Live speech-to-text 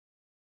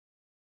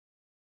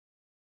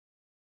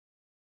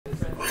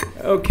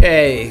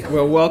Okay,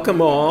 well,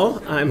 welcome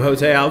all. I'm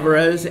Jose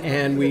Alvarez,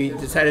 and we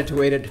decided to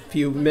wait a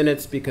few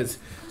minutes because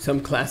some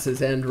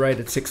classes end right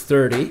at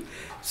 6:30.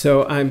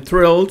 So I'm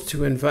thrilled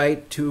to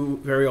invite two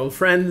very old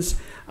friends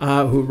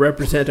who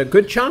represent a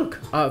good chunk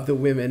of the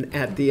women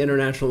at the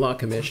International Law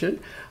Commission.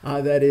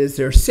 That is,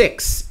 there are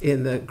 6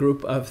 in the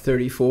group of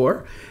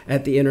 34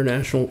 at the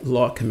International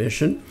Law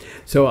Commission.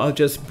 So I'll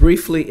just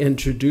briefly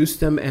introduce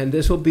them, and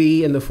this will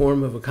be in the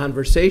form of a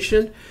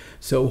conversation.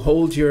 So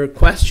hold your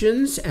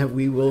questions, and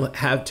we will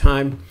have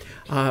time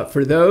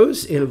for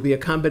those. It'll be a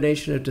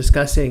combination of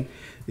discussing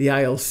the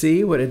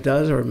ILC, what it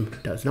does or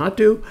does not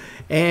do,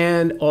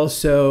 and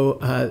also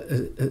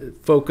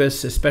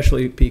focus,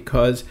 especially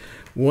because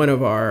one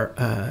of our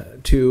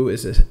two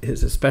is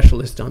a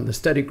specialist on the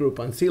study group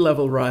on sea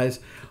level rise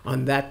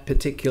on that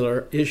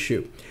particular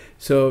issue.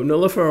 So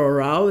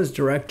Nilufer is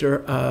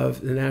director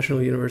of the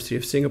National University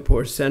of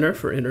Singapore Center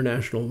for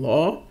International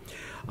Law.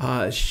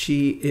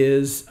 She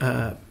is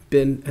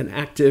been an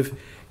active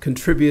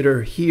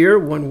contributor here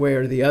one way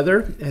or the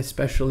other,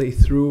 especially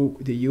through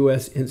the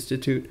U.S.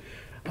 Institute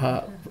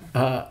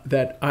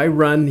that I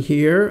run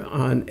here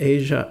on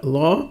Asia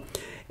law.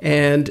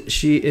 And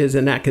she is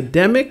an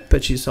academic,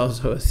 but she's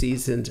also a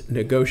seasoned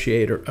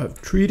negotiator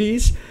of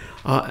treaties,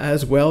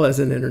 as well as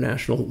an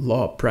international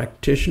law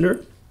practitioner.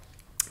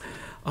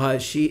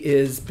 She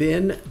has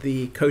been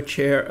the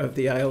co-chair of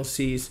the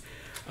ILC's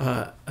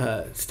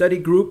study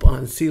group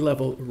on sea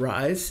level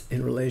rise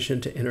in relation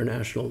to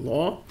international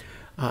law.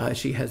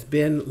 She has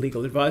been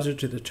legal advisor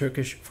to the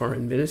Turkish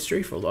Foreign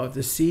Ministry for Law of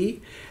the Sea,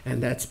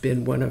 and that's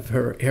been one of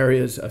her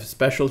areas of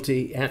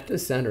specialty at the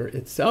center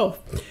itself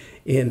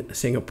in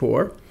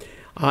Singapore.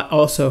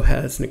 Also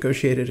has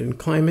negotiated in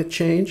climate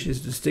change. She's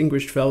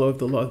Distinguished Fellow of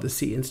the Law of the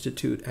Sea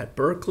Institute at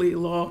Berkeley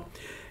Law,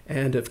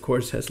 and of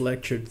course has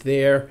lectured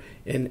there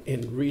in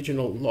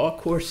regional law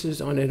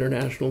courses on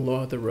international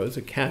law, the Rhodes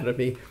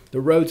Academy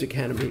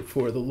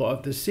for the Law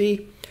of the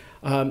Sea.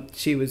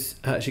 She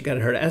got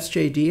her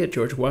SJD at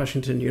George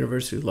Washington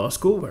University Law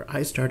School, where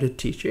I started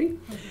teaching,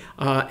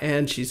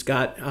 and she's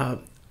got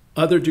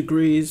other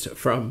degrees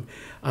from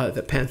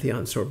the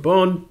Pantheon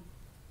Sorbonne,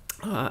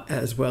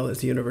 as well as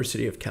the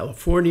University of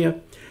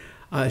California.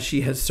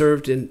 She has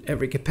served in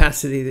every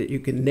capacity that you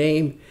can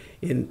name,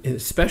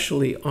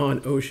 especially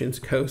on oceans,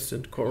 coasts,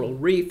 and coral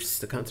reefs,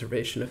 the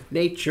conservation of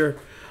nature,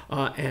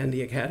 and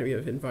the Academy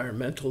of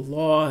Environmental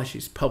Law.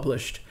 She's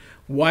published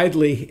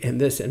widely in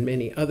this and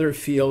many other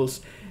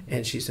fields,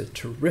 and she's a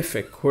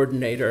terrific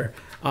coordinator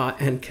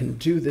and can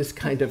do this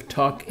kind of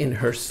talk in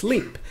her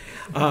sleep.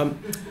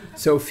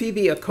 So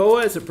Phoebe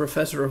Okowa is a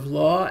professor of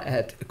law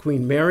at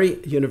Queen Mary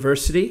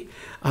University.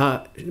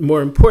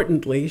 More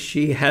importantly,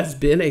 she has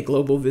been a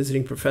global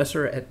visiting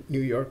professor at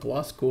New York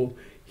Law School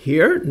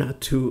here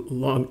not too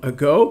long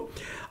ago.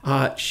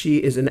 She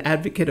is an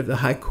advocate of the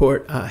High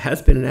Court,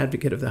 has been an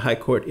advocate of the High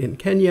Court in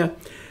Kenya.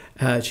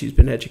 She's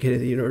been educated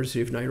at the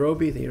University of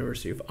Nairobi, the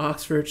University of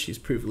Oxford. She's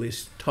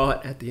previously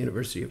taught at the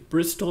University of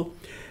Bristol.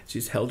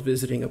 She's held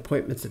visiting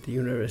appointments at the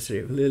University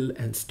of Lille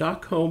and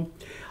Stockholm.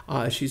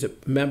 She's a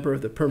member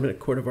of the Permanent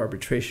Court of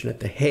Arbitration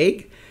at The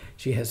Hague.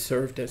 She has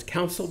served as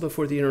counsel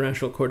before the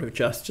International Court of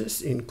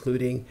Justice,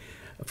 including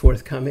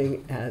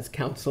forthcoming as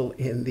counsel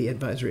in the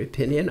advisory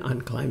opinion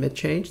on climate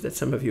change that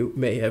some of you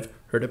may have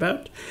heard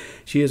about.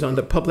 She is on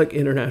the Public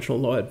International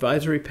Law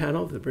Advisory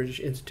Panel of the British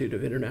Institute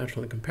of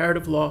International and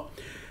Comparative Law,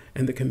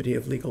 and the Committee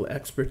of Legal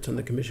Experts on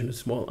the Commission of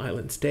Small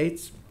Island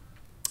States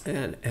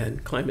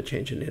and Climate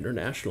Change and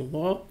International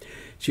Law.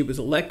 She was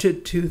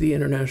elected to the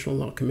International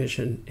Law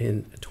Commission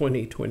in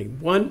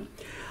 2021.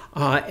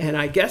 And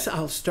I guess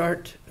I'll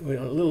start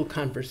with a little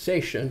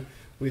conversation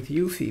with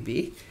you,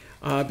 Phoebe,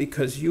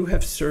 because you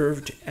have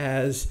served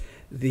as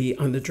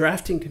on the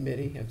drafting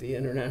committee of the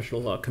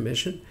International Law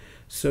Commission,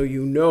 so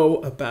you know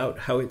about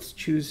how it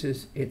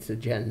chooses its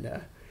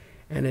agenda.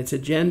 And its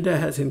agenda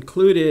has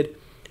included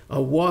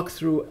a walk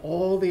through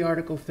all the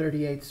Article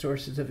 38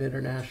 sources of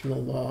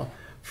international law,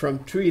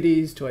 from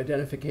treaties to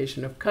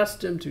identification of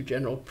custom to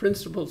general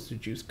principles to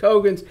jus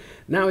cogens.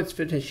 Now it's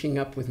finishing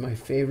up with my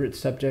favorite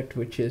subject,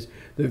 which is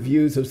the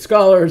views of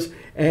scholars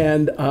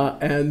and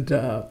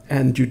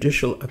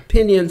judicial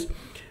opinions.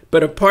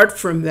 But apart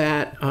from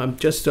that,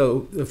 just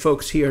so the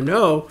folks here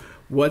know,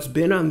 what's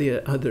been on the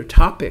other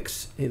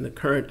topics in the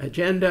current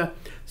agenda: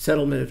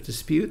 settlement of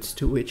disputes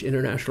to which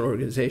international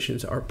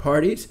organizations are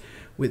parties,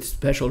 with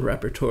Special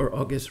Rapporteur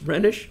August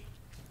Renish,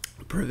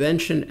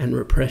 prevention and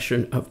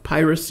repression of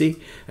piracy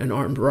and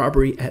armed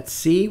robbery at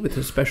sea, with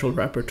the Special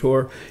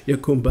Rapporteur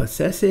Yakumba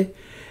Sese,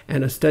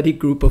 and a study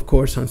group, of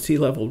course, on sea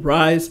level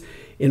rise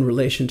in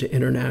relation to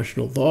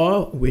international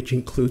law, which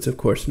includes, of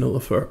course,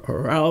 Nilufer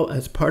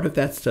as part of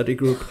that study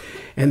group.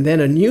 And then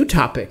a new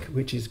topic,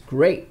 which is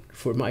great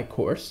for my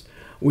course,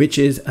 which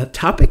is a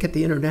topic at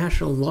the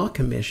International Law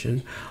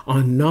Commission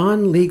on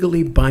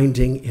non-legally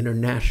binding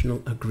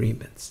international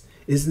agreements.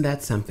 Isn't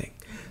that something?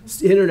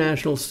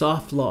 International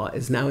soft law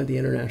is now in the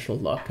International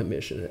Law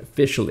Commission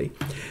officially.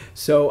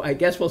 So I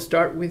guess we'll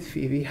start with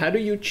Phoebe. How do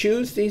you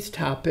choose these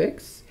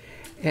topics?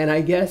 And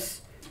I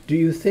guess, Do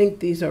you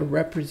think these are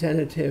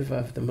representative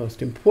of the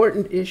most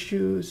important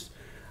issues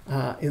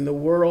in the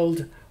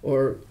world,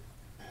 or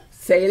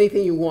say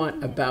anything you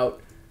want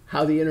about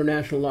how the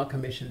International Law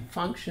Commission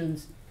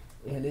functions,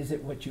 and is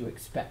it what you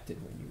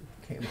expected when you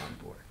came on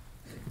board?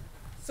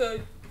 So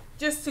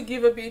just to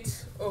give a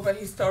bit of a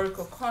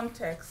historical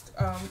context,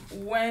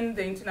 when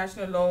the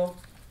International Law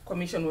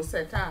Commission was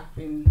set up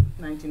in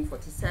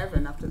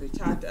 1947 after the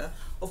Charter,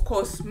 of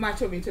course,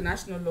 much of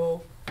international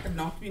law had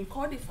not been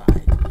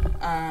codified.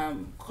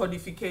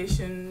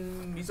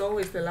 Codification is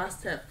always the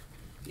last step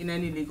in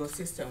any legal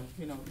system,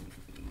 you know,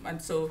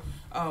 and so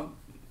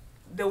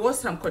there was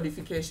some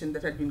codification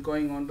that had been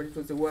going on, but it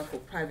was the work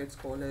of private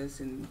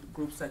scholars in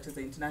groups such as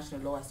the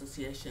International Law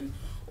Association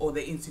or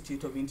the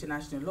Institute of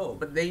International Law.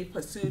 But they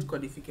pursued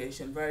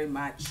codification very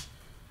much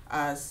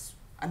as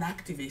an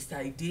activist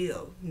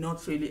ideal,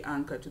 not really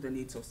anchored to the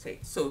needs of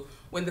states. So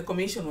when the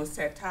commission was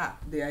set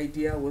up, the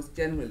idea was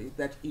generally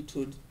that it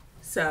would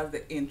serve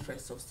the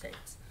interests of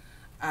states.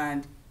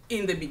 And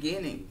in the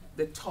beginning,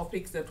 the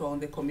topics that were on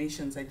the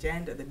commission's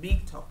agenda, the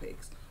big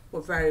topics, were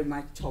very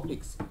much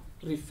topics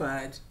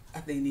referred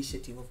at the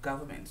initiative of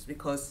governments,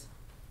 because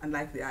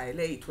unlike the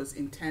ILA, it was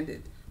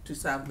intended to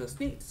serve those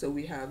needs. So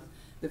we have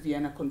the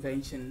Vienna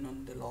Convention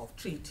on the Law of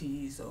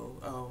Treaties,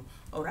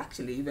 or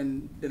actually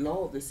even the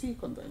Law of the Sea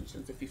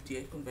Conventions, the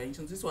 58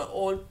 conventions. These were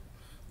all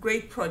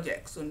great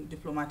projects on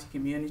diplomatic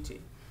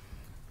immunity.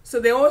 So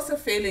they're also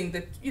feeling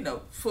that, you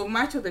know, for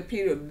much of the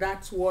period,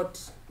 that's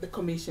what the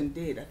Commission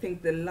did. I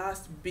think the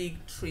last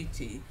big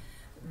treaty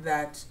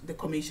that the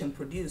Commission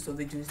produced, of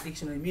the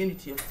jurisdictional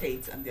immunity of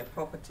states and their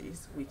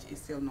properties, which is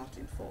still not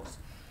in force.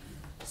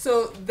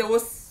 So there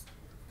was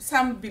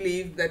some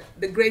belief that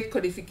the great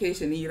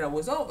codification era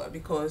was over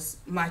because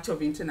much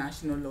of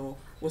international law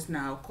was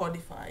now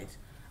codified.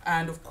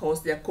 And of course,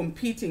 there are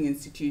competing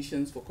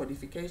institutions for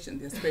codification.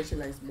 There are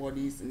specialized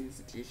bodies and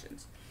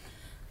institutions.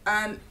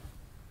 And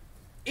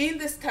in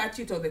the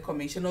statute of the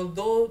Commission,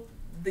 although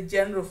the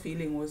general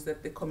feeling was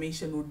that the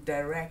Commission would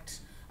direct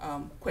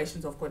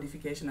questions of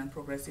codification and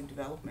progressive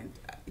development,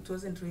 it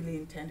wasn't really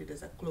intended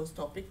as a closed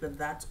topic, that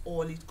that's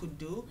all it could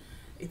do.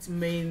 Its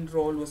main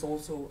role was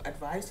also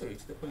advisory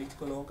to the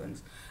political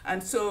organs.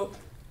 And so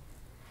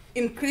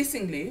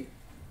increasingly,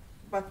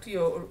 back to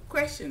your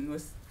question,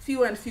 was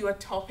fewer and fewer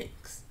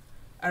topics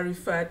are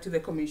referred to the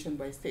Commission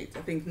by states.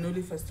 I think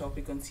Nilufer's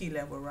topic on sea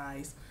level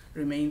rise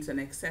remains an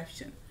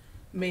exception.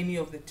 Many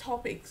of the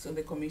topics on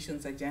the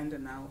Commission's agenda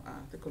now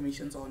are the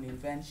Commission's own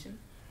invention,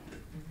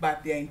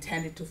 but they are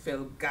intended to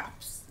fill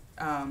gaps.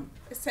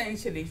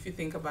 Essentially, if you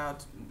think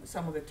about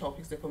some of the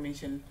topics the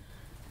Commission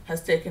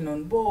has taken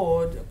on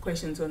board,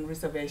 questions on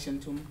reservation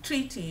to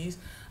treaties,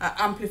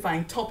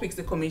 amplifying topics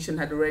the Commission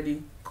had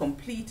already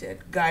completed,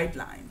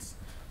 guidelines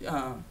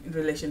in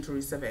relation to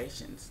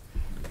reservations,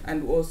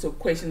 and also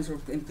questions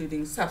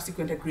including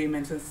subsequent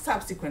agreements and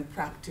subsequent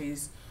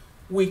practice,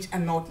 which are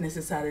not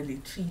necessarily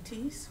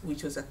treaties,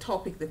 which was a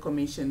topic the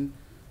Commission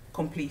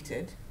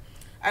completed.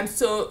 And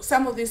so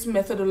some of these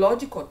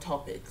methodological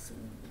topics,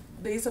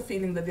 there is a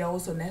feeling that they are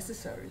also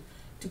necessary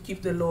to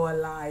keep the law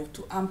alive,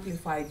 to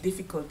amplify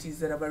difficulties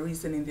that have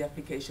arisen in the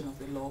application of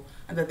the law,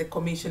 and that the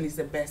Commission is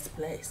the best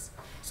place.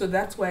 So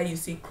that's why you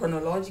see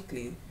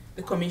chronologically,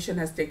 the Commission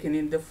has taken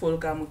in the full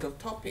gamut of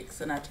topics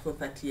in Article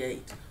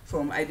 38,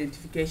 from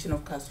identification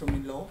of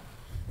customary law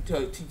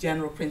to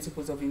general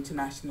principles of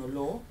international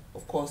law.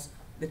 Of course,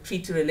 the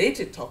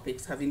treaty-related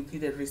topics have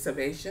included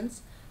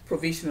reservations,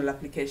 provisional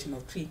application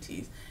of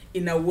treaties,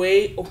 in a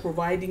way of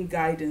providing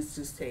guidance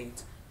to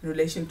states in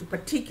relation to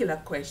particular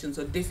questions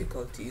or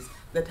difficulties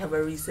that have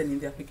arisen in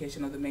the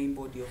application of the main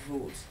body of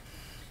rules.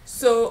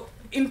 So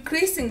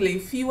increasingly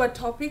fewer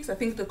topics. I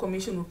think the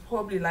Commission would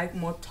probably like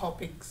more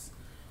topics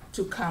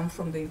to come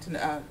from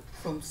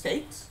from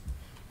states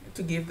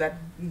to give that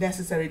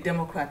necessary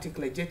democratic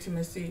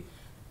legitimacy.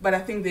 But I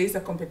think there is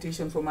a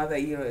competition from other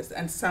eras,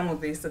 and some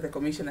of these that the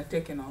Commission had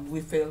taken on,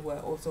 we feel were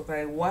also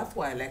very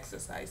worthwhile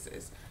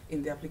exercises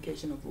in the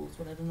application of rules.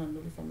 But I don't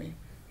know if I may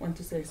want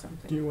to say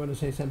something. Do you want to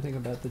say something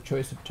about the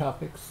choice of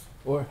topics,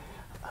 or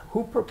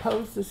who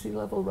proposed the sea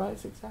level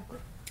rise exactly?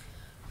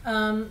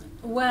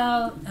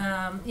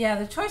 Yeah,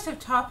 the choice of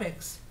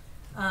topics.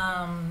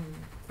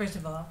 First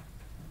of all,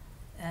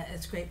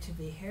 it's great to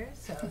be here.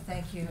 So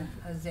thank you,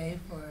 Jose,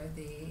 for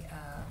the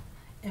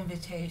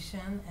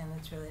invitation, and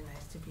it's really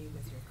nice to be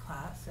with your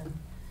class and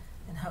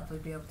hopefully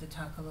be able to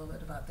talk a little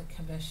bit about the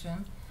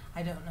Commission.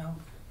 I don't know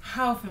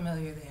how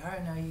familiar they are.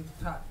 I know you've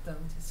taught them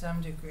to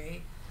some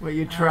degree. Well,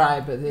 you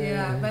try, but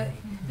yeah, but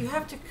you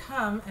have to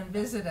come and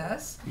visit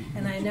us.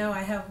 And I know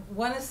I have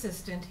one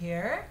assistant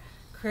here,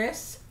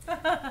 Chris.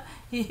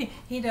 he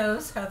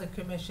knows how the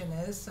Commission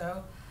is.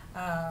 So,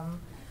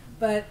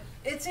 but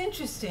it's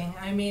interesting.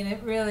 I mean,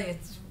 we're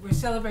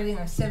celebrating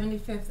our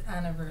 75th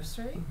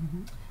anniversary.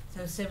 Mm-hmm.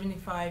 So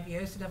 75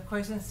 years, and of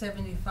course in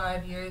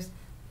 75 years,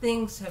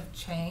 things have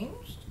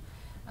changed.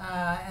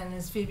 And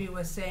as Phoebe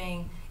was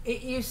saying,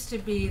 it used to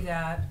be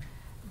that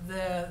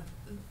the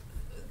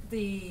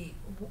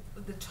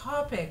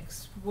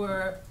topics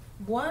were,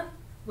 one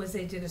was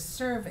they did a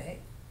survey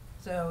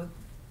So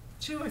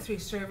 2 or 3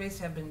 surveys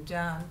have been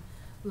done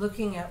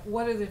looking at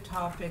what are the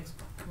topics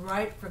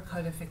ripe for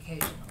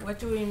codification. What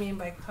do we mean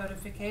by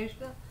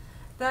codification?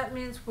 That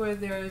means where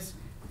there's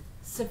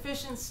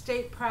sufficient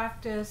state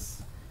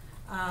practice,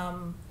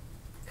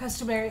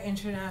 customary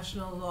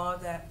international law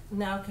that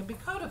now can be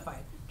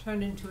codified,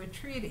 turned into a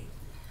treaty.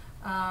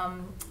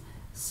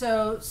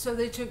 So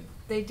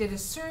they did a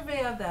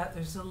survey of that.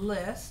 There's a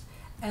list,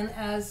 and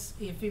as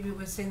Phoebe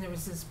was saying, there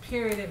was this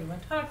period everyone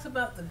talks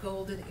about, the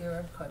golden era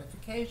of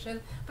codification.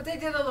 But they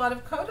did a lot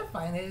of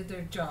codifying. They did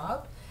their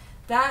job.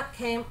 That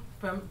came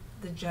from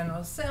the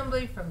General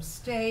Assembly, from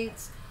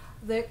states,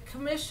 the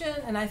Commission,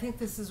 and I think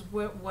this is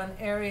one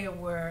area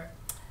where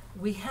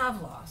we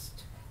have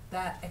lost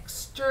that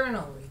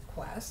external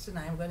request, and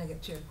I'm going to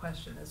get to your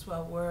question as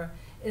well, where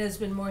it has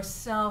been more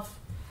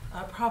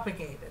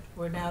self-propagated,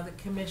 where now the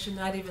Commission,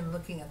 not even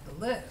looking at the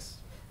list,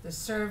 the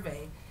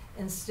survey,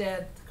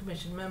 instead the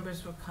Commission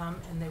members will come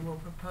and they will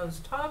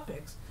propose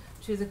topics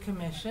to the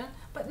Commission,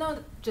 but not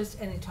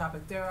just any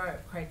topic. There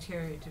are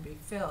criteria to be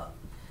filled.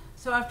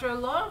 So after a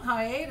long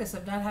hiatus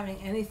of not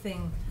having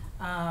anything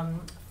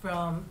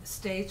from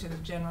states or the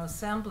General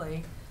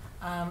Assembly,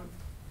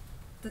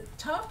 the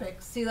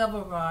topic, sea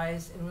level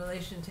rise in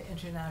relation to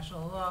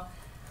international law,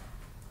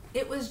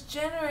 it was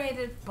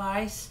generated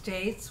by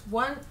states,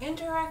 1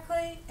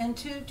 indirectly and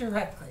 2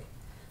 directly.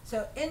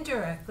 So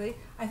indirectly,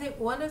 I think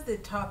one of the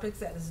topics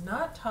that is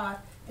not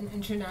taught in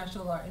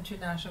international law,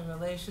 international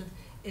relations,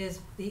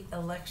 is the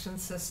election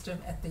system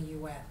at the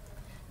UN.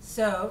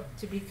 So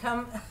to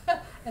become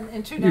an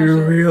international...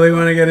 You really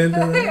want to get into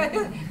that?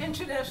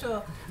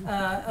 International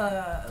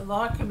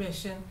Law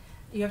Commission,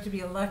 you have to be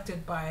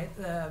elected by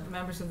the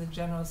members of the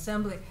General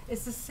Assembly.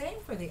 It's the same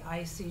for the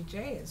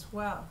ICJ as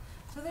well.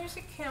 So there's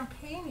a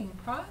campaigning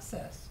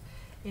process.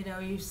 You know,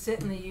 you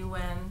sit in the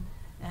UN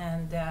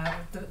and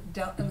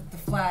with the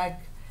flag,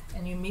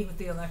 and you meet with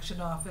the election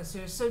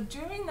officers. So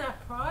during that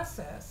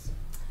process,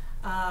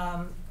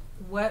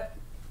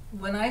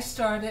 when I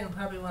started, and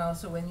probably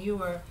also when you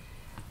were,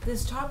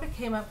 this topic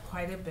came up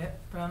quite a bit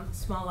from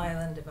small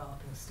island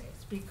developing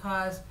states,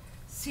 because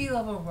sea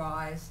level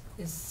rise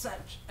is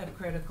such a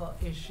critical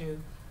issue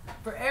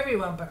for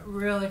everyone, but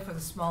really for the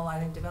small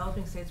island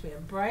developing states. We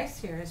have Bryce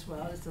here as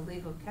well as the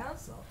legal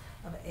counsel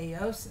of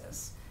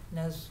AOSIS,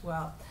 knows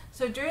well.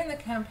 So during the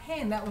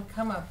campaign, that would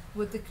come up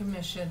with the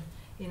Commission,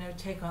 you know,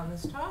 take on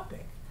this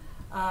topic.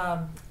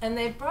 And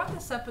they brought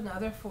this up in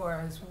other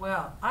fora as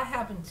well. I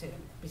happen to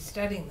be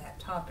studying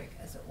that topic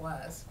as it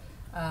was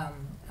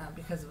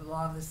because of the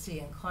law of the sea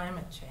and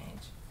climate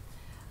change.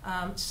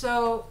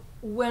 So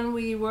when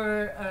we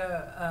were,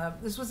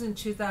 this was in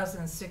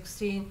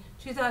 2016,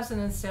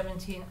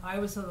 2017, I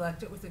was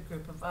elected with a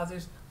group of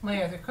others,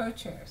 my other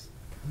co-chairs.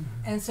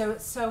 And so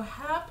it so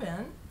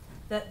happened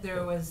that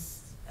there was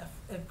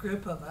a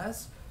group of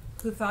us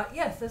who thought,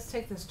 yes, let's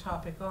take this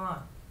topic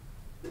on.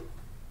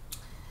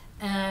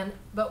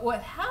 But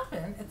what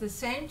happened at the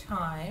same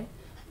time,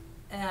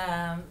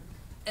 a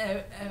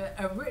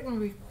written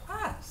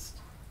request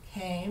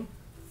came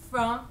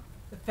from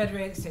the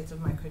Federated States of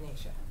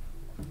Micronesia,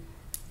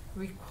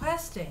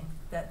 requesting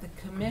that the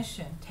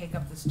Commission take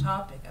up this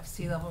topic of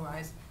sea level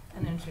rise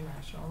and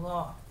international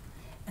law.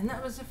 And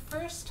that was the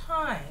first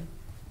time,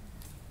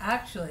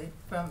 actually,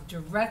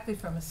 directly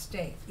from a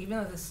state, even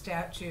though the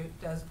statute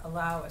does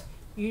allow it.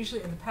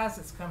 Usually in the past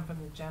it's come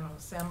from the General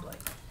Assembly.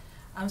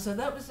 So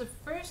that was the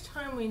first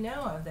time we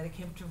know of that it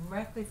came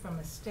directly from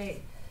a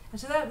state. And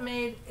so that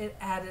made it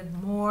added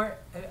more,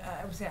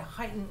 I would say, a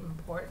heightened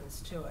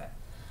importance to it.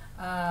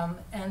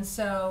 And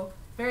so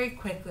very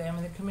quickly, I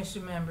mean, the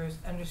Commission members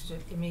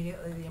understood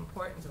immediately the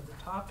importance of the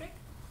topic,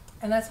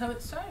 and that's how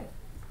it started.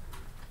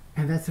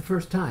 And that's the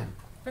first time.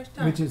 First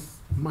time. Which is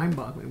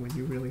mind-boggling when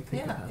you really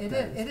think about that.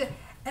 Yeah, it is.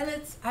 And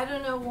it's, I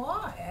don't know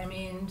why. I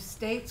mean,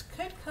 states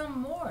could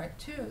come more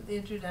to the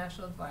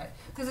international advice.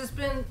 Because it's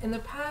been, in the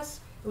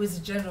past, it was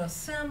the General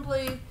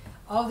Assembly.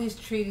 All these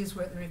treaties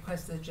were at the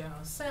request of the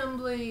General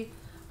Assembly.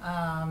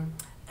 And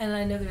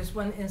I know there's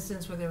one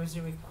instance where there was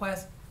a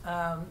request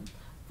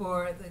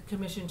for the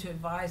Commission to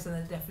advise on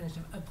the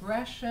definition of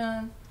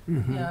aggression,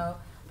 you know,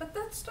 but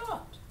that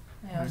stopped.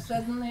 You know,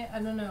 suddenly, I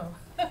don't know.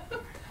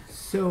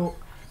 So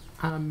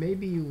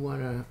maybe you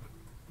want to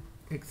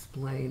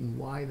explain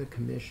why the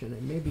Commission,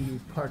 and maybe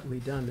you've partly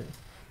done it,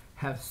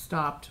 have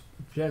stopped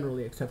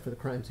generally, except for the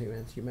crimes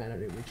against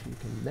humanity, which you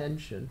can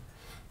mention,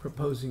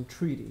 proposing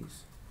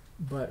treaties,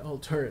 but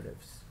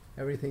alternatives.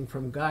 Everything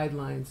from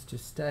guidelines to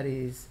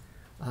studies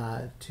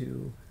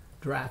to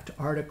draft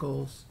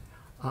articles.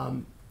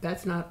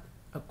 That's not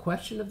a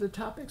question of the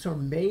topics, or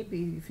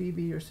maybe,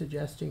 Phoebe, you're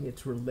suggesting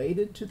it's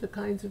related to the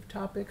kinds of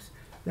topics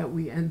that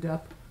we end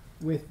up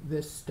with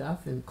this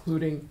stuff,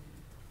 including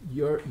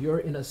you're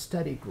in a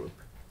study group.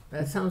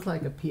 That sounds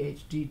like a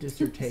PhD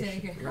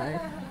dissertation, right?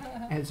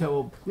 And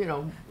so, you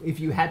know, if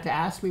you had to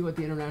ask me what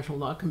the International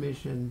Law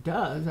Commission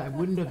does, I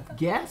wouldn't have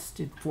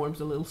guessed it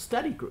forms a little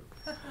study group.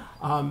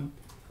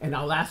 And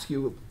I'll ask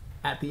you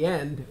at the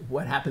end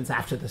what happens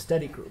after the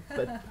study group.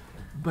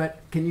 But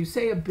can you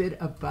say a bit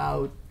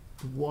about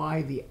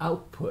why the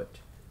output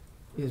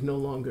is no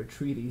longer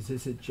treaties.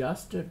 Is it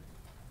just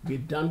we're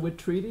done with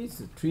treaties,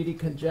 the treaty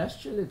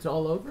congestion, it's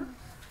all over?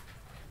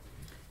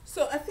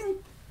 So I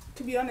think,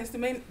 to be honest,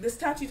 the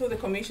statute of the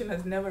Commission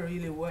has never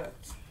really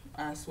worked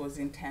as was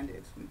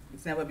intended.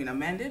 It's never been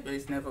amended, but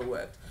it's never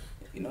worked.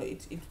 You know,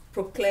 it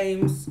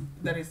proclaims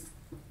that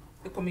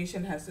the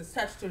Commission has a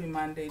statutory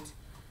mandate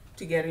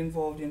to get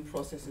involved in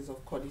processes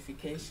of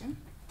codification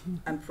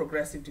and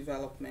progressive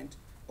development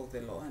of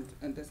the law.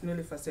 And as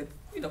Nilufer said,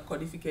 you know,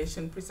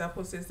 codification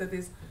presupposes that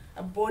there's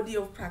a body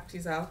of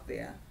practice out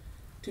there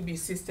to be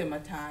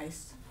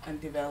systematized and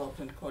developed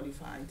and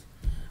codified.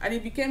 And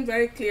it became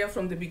very clear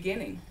from the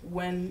beginning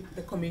when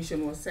the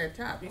Commission was set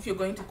up. If you're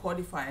going to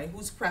codify,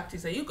 whose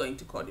practice are you going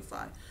to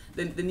codify?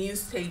 The new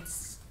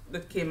states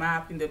that came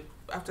up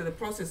after the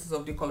processes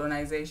of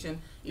decolonization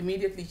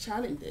immediately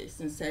challenged this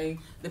and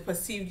saying the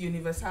perceived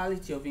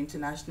universality of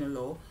international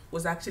law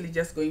was actually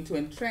just going to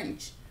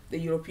entrench the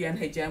European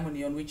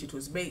hegemony on which it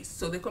was based.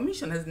 So the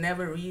Commission has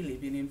never really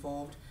been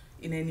involved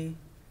in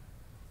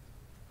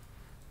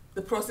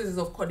the processes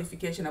of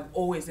codification have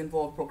always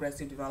involved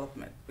progressive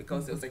development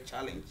because there was a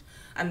challenge.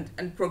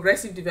 And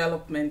progressive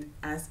development,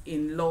 as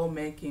in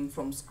lawmaking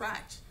from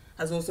scratch,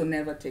 has also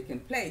never taken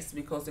place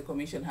because the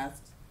Commission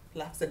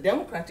lacks a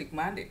democratic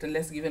mandate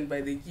unless given by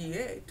the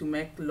GA to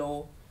make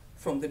law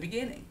from the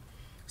beginning.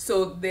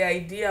 So the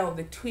idea of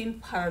the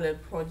twin parallel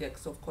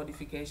projects of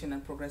codification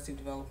and progressive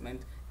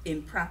development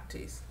in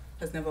practice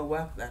has never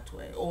worked that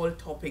way. All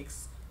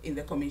topics in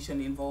the Commission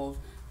involve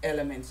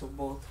elements of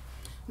both.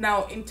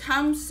 Now, in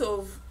terms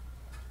of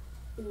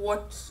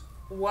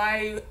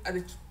why are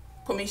the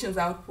Commission's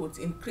outputs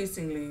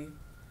increasingly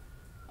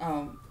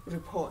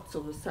reports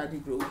of a study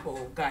group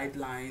or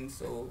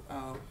guidelines or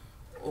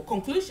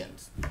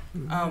conclusions?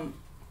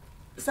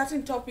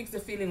 Certain topics, the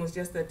feeling was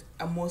just that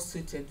are more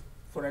suited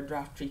for a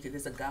draft treaty.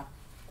 There's a gap.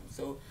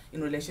 So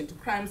in relation to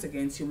crimes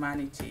against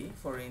humanity,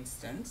 for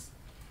instance,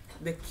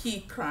 the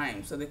key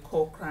crimes or the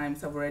core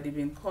crimes have already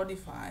been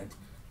codified.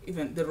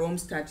 Even the Rome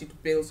Statute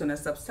builds on a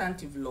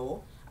substantive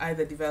law,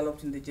 either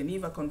developed in the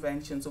Geneva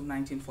Conventions of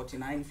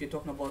 1949. If you're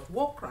talking about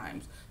war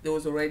crimes, there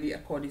was already a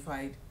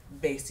codified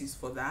basis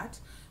for that.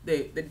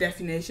 The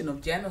definition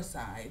of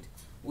genocide,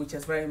 which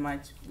has very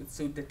much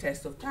stood the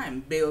test of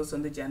time, builds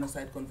on the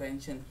Genocide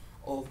Convention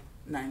of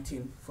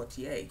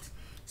 1948.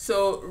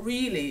 So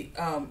really,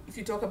 if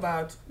you talk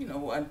about, you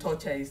know, and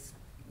torture is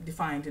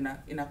defined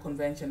in a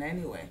convention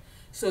anyway.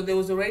 So there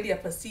was already a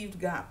perceived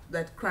gap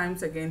that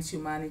crimes against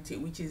humanity,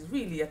 which is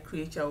really a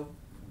creature of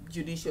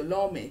judicial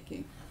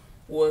lawmaking,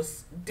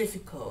 was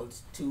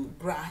difficult to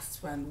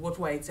grasp, and what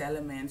were its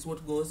elements,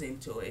 what goes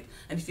into it.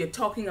 And if you're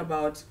talking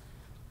about,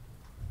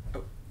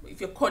 if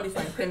you're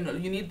codifying criminal,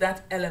 you need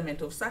that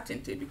element of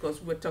certainty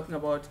because we're talking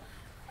about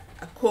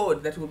a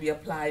code that will be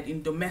applied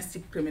in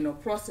domestic criminal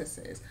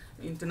processes.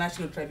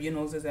 International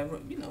tribunals, as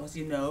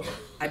you know,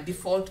 are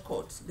default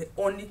courts. They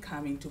only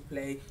come into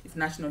play if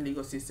national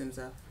legal systems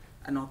are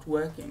not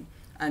working.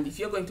 And if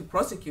you're going to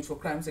prosecute for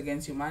crimes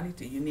against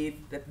humanity, you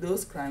need that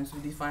those crimes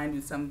be defined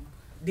with some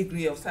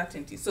degree of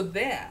certainty. So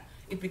there,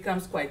 it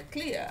becomes quite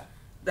clear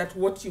that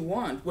what you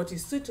want, what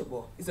is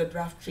suitable, is a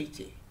draft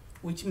treaty,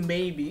 which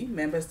maybe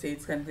member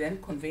states can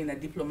then convene a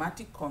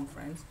diplomatic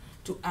conference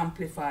to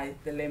amplify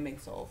the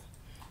limits of.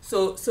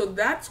 So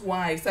that's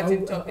why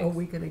certain topics... Are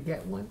we going to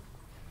get one?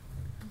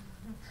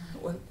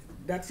 Well,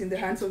 that's in the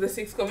hands of the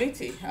Sixth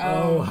Committee.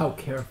 How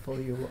careful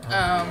you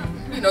are.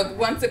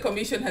 Once the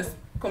Commission has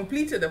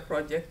completed a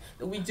project,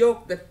 we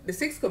joke that the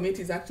Sixth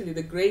Committee is actually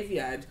the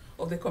graveyard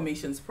of the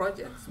Commission's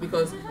projects,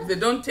 because if they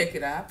don't take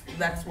it up,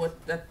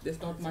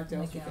 there's not much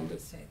else you can do.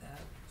 Say that.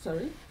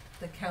 Sorry?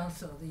 The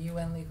council, the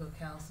UN Legal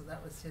Council,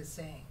 that was his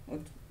saying.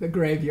 The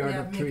graveyard Yeah,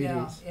 of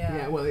Miguel, treaties.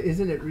 yeah. Well,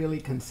 isn't it really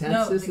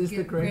consensus No, is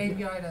the graveyard?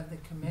 graveyard of the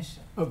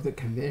Commission. Of the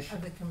Commission.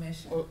 Of the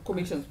Commission. Or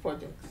Commission's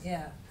projects.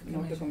 Yeah, the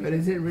Not the Commission. But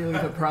is it really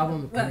the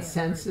problem of Well, yeah.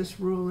 consensus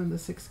rule in the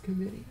Sixth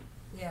Committee?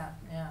 Yeah,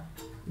 yeah.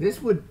 We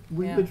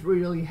Yeah. would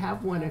really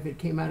have one if it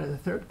came out of the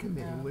Third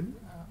Committee, Yeah, wouldn't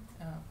it?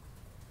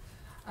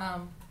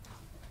 yeah.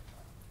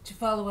 To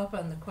follow up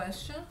on the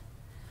question,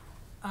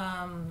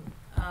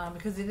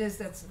 because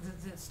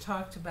it's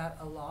talked about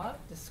a lot,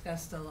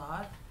 discussed a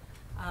lot,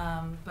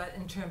 but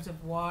in terms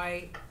of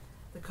why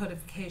the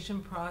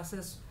codification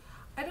process,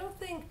 I don't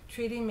think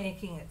treaty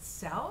making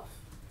itself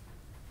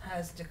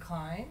has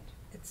declined.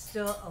 It's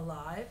still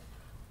alive,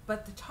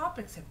 but the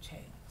topics have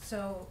changed.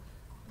 So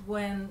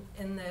when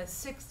in the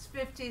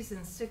 50s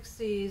and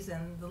 60s,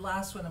 and the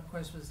last one, of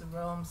course, was the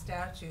Rome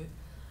Statute,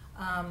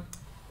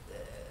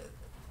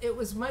 it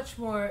was much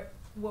more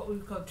what we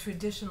would call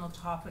traditional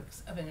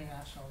topics of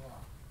international law.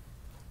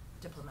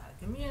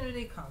 Diplomatic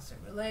immunity,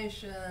 consular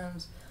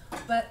relations,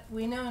 but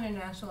we know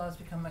international law has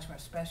become much more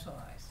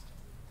specialized.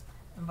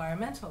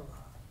 Environmental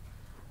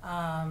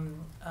law,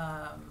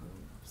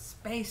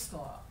 space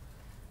law.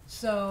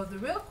 So the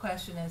real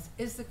question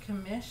is the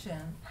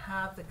Commission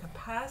have the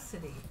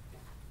capacity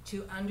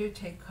to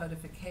undertake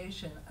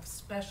codification of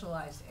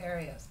specialized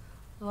areas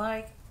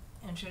like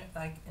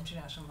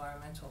international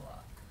environmental law,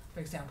 For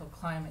example,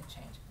 climate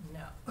change.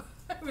 No.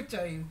 I would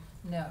tell you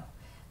no.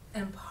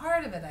 And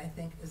part of it, I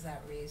think, is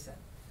that reason,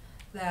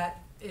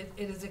 that it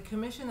is a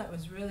commission that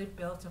was really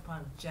built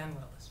upon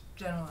general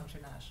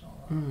international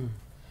law.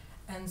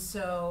 And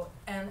so,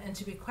 and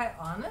to be quite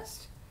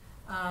honest,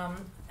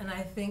 and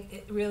I think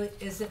it really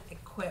isn't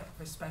equipped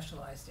for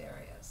specialized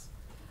areas,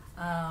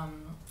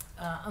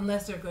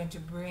 unless they're going to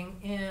bring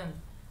in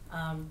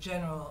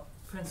general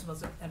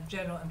principles of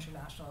general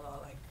international law,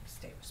 like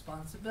state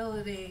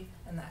responsibility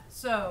and that.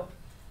 So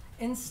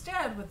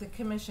instead, what the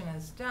commission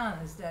has done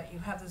is that you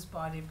have this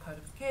body of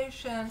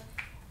codification.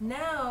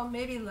 Now,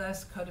 maybe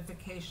less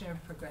codification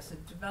of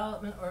progressive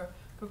development, or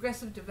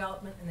progressive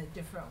development in a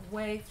different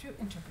way through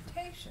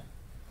interpretation.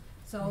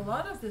 So a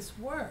lot of this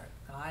work,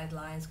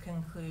 guidelines,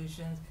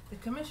 conclusions, the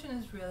commission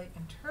is really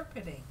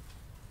interpreting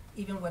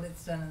even what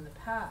it's done in the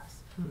past.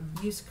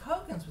 Use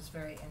Kogan's was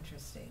very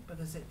interesting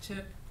because it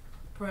took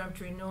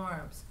peremptory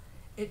norms.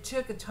 It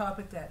took a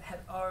topic that had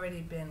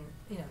already been,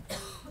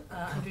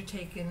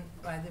 undertaken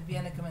by the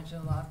Vienna Convention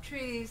on the Law of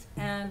Treaties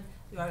and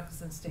the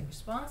Articles on State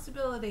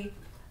Responsibility,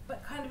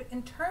 but kind of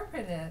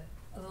interpret it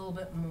a little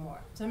bit more.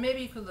 So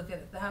maybe you could look at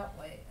it that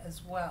way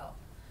as well.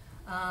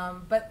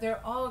 But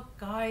they're all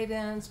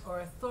guidance or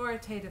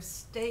authoritative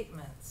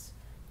statements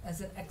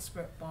as an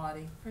expert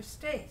body for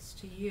states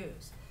to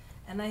use.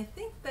 And I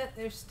think that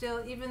they're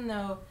still, even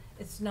though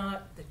it's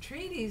not the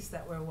treaties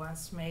that were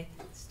once made,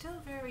 it's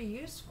still very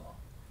useful.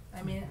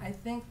 I mean, I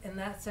think in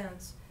that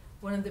sense,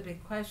 one of the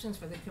big questions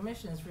for the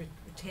commission is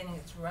retaining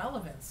its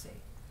relevancy.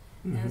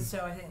 And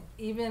so I think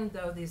even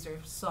though these are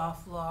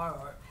soft law,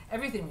 or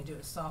everything we do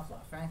is soft law,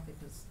 frankly,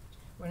 because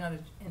we're not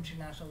an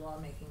international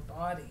lawmaking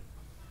body,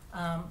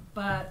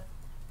 but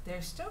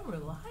they're still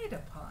relied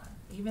upon,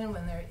 even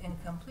when they're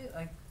incomplete,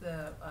 like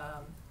the,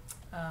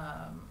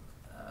 I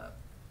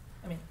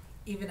mean,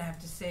 even I have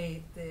to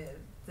say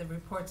the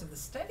reports of the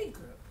study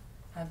group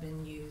have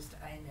been used,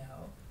 I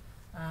know.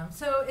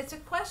 So it's a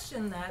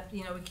question that,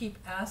 we keep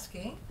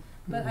asking,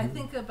 but I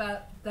think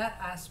about that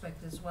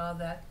aspect as well,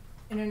 that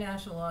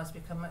international law has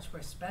become much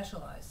more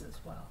specialized as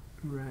well.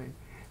 Right.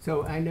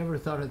 So I never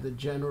thought of the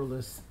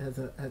generalists as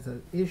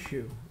an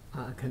issue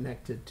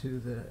connected to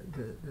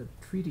the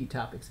treaty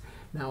topics.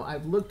 Now,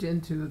 I've looked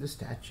into the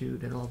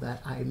statute and all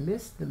that. I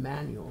missed the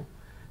manual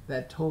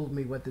that told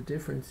me what the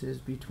difference is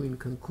between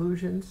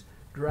conclusions,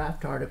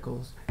 draft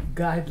articles,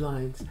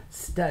 guidelines,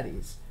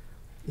 studies.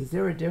 Is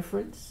there a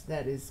difference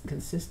that is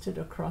consistent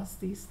across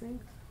these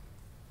things?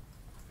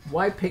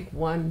 Why pick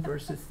one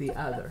versus the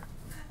other?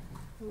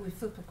 We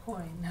flip a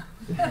coin. No.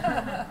 No,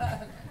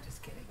 I'm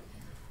just kidding.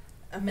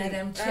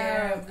 Madam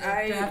Chair of the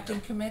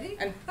Drafting Committee?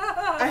 And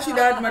I should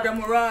add, Madam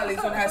Morale is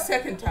on her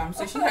second term,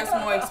 so she has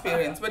more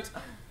experience. But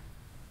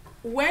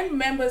when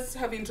members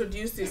have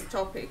introduced these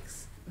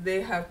topics,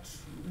 they have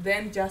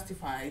then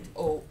justified,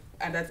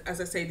 and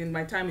as I said in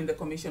my time in the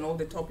commission, all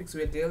the topics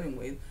we're dealing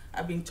with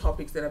have been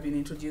topics that have been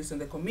introduced on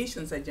the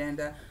commission's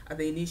agenda at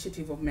the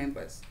initiative of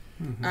members.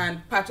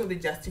 And part of the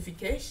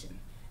justification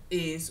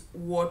is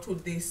what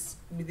would this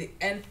be the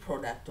end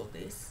product of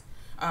this.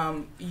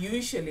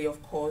 Usually,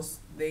 of course,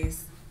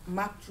 there's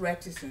marked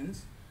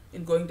reticence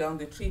in going down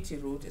the treaty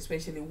route,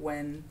 especially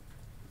when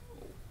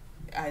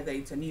either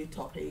it's a new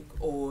topic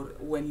or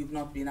when you've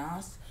not been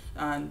asked,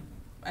 and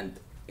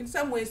in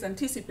some ways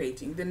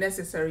anticipating the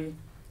necessary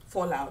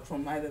fallout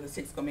from either the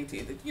Sixth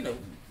Committee, that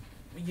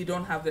you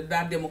don't have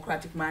that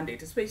democratic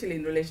mandate, especially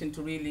in relation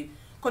to really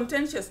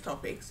contentious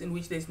topics in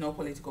which there's no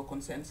political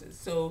consensus.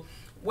 So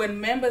when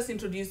members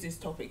introduce these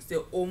topics, they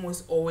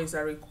almost always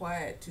are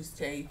required to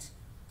state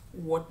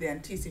what they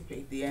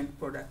anticipate the end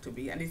product to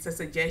be. And it's a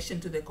suggestion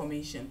to the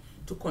commission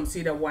to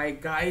consider why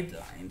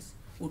guidelines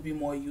would be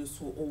more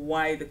useful, or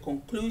why the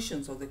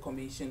conclusions of the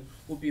commission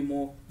would be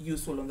more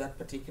useful on that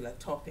particular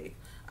topic.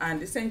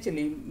 And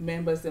essentially,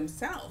 members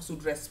themselves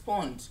would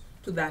respond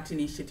to that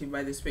initiative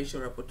by the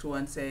special rapporteur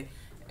and say,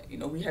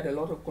 we had a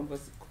lot of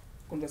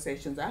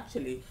conversations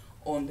actually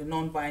on the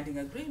non-binding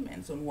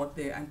agreements, on what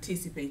the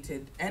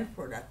anticipated end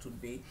product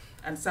would be.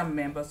 And some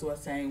members were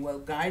saying, well,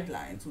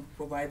 guidelines would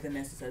provide the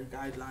necessary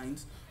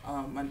guidelines,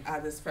 and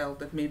others felt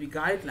that maybe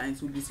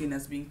guidelines would be seen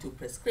as being too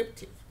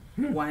prescriptive.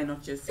 Why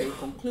not just say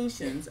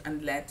conclusions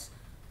and let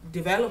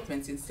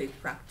developments in state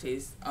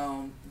practice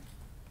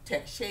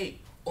take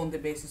shape on the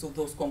basis of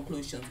those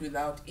conclusions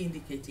without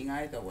indicating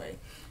either way.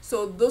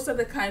 So those are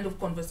the kind of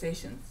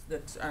conversations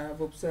that I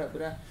have observed.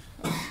 But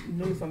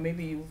Nilufer,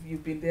 maybe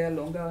you've been there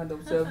longer and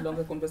observed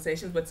longer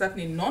conversations, but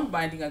certainly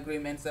non-binding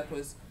agreements, that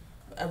was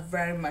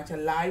very much a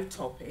live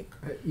topic.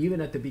 Even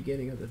at the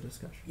beginning of the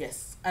discussion.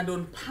 Yes, and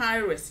on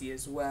piracy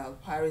as well,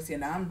 piracy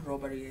and armed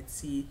robbery at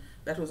sea,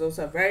 that was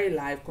also a very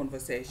live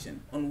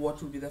conversation on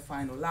what would be the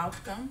final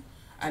outcome,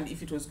 and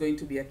if it was going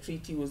to be a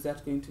treaty, was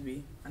that going to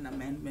be an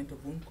amendment of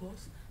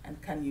UNCLOS? And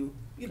can you,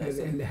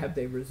 and have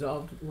they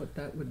resolved what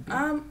that would be?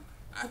 I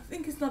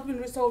think it's not been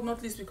resolved,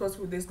 not least because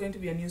there's going to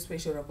be a new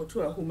special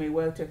rapporteur who may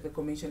well take the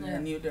commission in a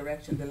new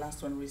direction. The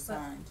last one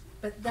resigned.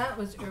 But that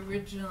was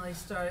originally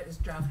started as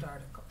draft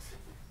articles.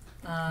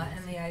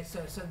 And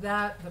so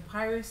that the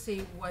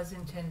piracy was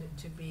intended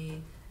to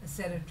be a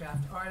set of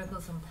draft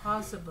articles and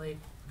possibly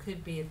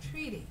could be a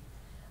treaty,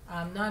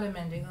 not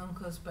amending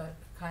UNCLOS, but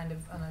kind of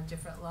on a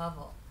different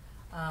level,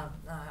 a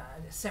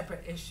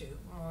separate issue,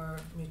 more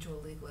mutual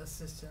legal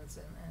assistance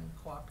and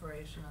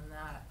cooperation on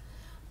that.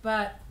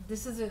 But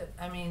this is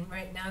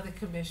right now the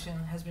Commission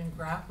has been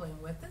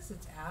grappling with this.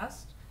 It's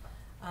asked,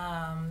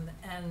 and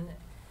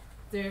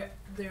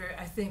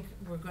I think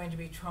we're going to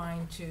be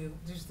trying to.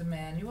 There's the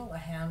manual, a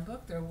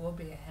handbook. There will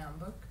be a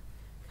handbook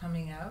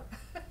coming out.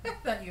 I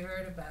thought you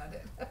heard about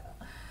it.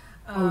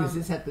 Is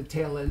this at the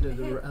tail end of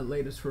the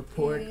latest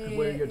report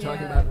where you're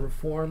talking about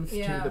reforms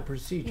to the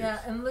procedures? Yeah,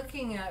 and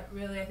looking at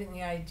really, I think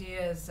the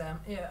idea is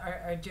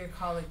our dear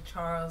colleague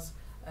Charles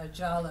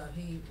Jallo,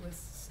 he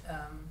was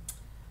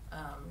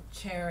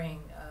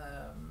chairing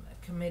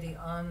a committee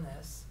on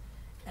this,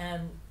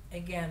 and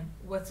again,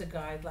 what's a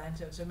guideline?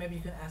 So maybe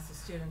you can ask the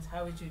students,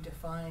 how would you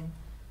define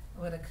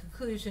what a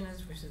conclusion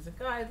is versus a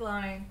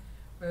guideline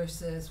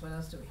versus, what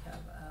else do we have?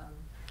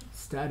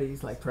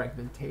 Studies like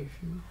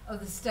fragmentation. Oh,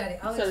 the study.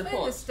 I'll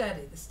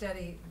explain the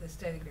study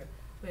group.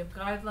 We have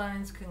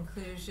guidelines,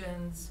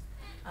 conclusions,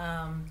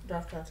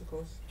 draft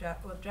articles.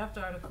 Draft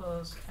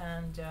articles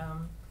and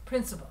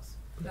principles.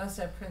 We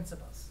also have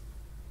principles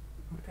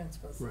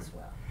as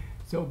well.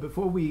 So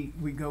before we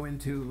go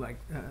into like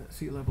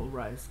sea level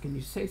rise, can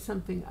you say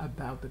something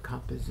about the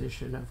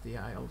composition of the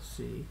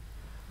ILC?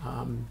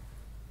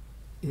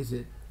 Is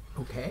it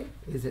okay?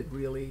 Is it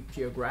really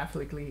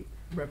geographically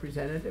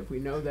representative? We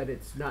know that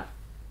it's not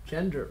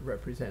gender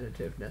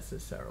representative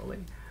necessarily.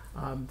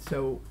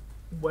 So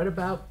what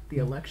about the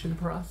election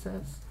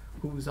process?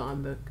 Who's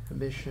on the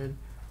commission?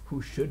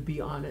 Who should be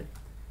on it?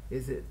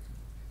 Is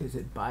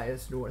it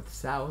biased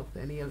north-south?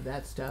 Any of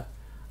that stuff?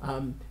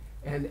 And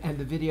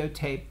the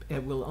videotape,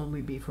 it will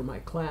only be for my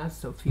class,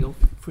 so feel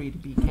free to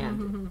be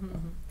candid.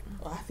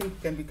 Well, I think we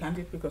can be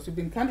candid because we've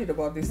been candid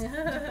about this.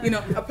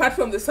 Apart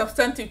from the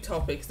substantive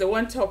topics, the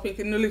one topic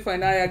Nilufer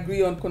and I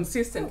agree on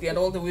consistently, and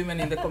all the women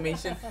in the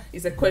commission,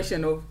 is a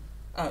question of,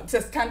 it's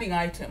a standing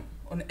item.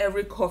 On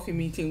every coffee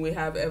meeting we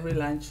have, every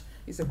lunch,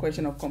 it's a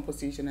question of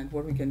composition and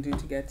what we can do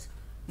to get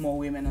more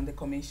women on the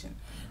commission.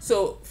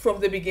 So from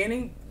the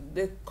beginning,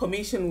 the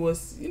commission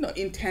was,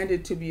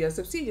 intended to be a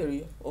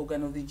subsidiary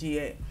organ of the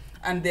GA,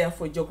 and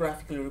therefore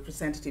geographically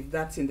representative.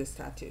 That's in the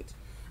statute.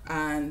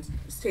 And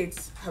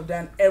states have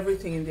done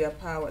everything in their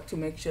power to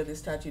make sure the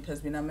statute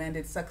has been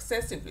amended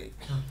successively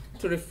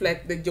to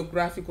reflect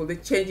the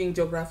changing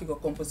geographical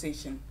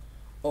composition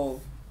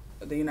of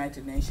the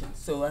United Nations.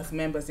 So as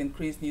members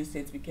increased, new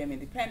states became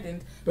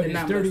independent. But is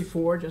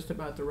 34 just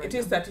about the right It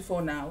is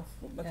 34 now.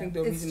 I think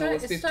the original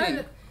was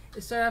 15.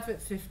 It started off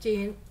at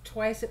 15.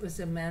 Twice it was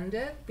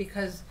amended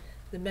because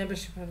the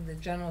membership of the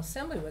General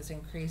Assembly was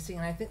increasing,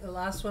 and I think the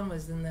last one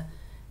was in the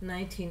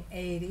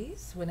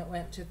 1980s when it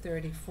went to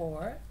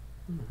 34.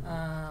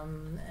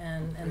 And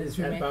is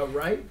that about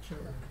right?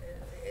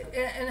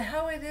 And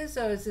how it is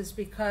though is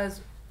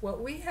because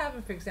what we have,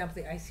 and for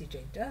example the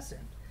ICJ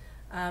doesn't,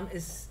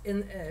 is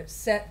in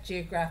set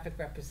geographic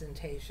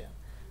representation.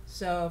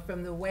 So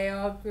from the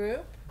WEOG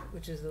group,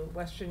 which is the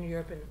Western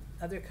Europe and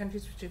other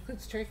countries, which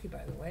includes Turkey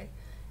by the way,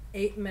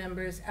 8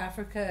 members.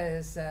 Africa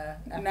is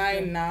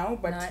 9 now,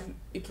 but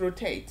it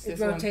rotates. It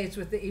rotates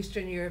with the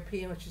Eastern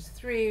European, which is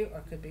 3,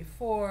 or could be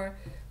 4.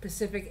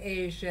 Pacific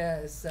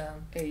Asia is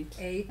 8.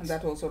 And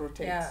that also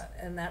rotates. Yeah,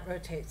 and that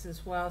rotates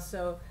as well.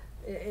 So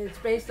it's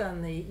based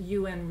on the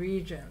UN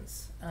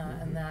regions,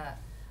 and that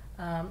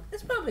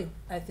it's probably,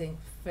 I think,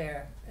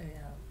 fair.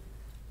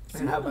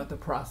 And how about the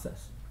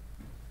process?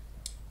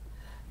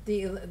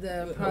 The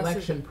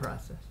election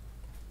process,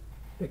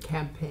 the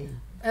campaign.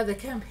 The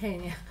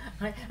campaign,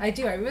 yeah. I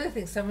do. I really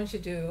think someone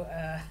should do.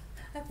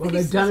 Well,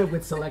 they've done it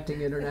with selecting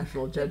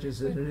international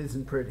judges, and it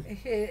isn't pretty.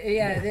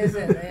 Yeah, it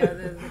isn't.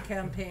 The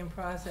campaign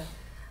process.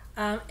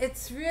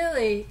 It's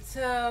really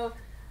so.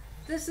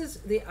 This is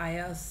the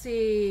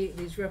ILC.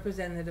 These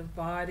representative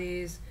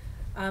bodies.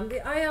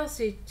 The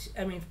ILC.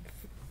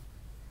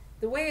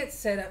 The way it's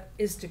set up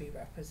is to be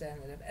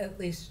representative, at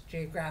least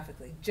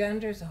geographically.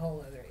 Gender is a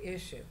whole other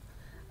issue.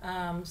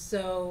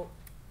 So,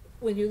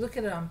 when you look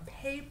at it on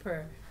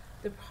paper.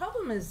 The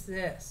problem is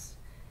this,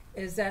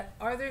 is that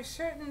are there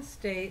certain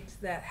states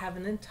that have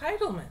an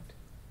entitlement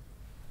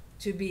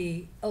to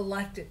be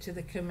elected to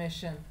the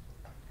commission,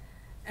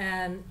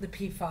 and the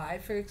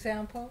P5, for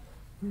example?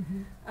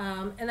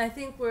 And I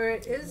think where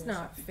it is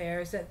not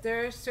fair is that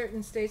there are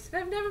certain states that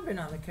have never been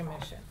on the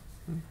commission.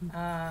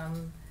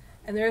 And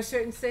there are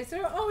certain states that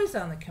are always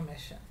on the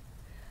commission.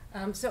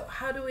 So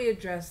how do we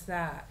address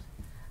that?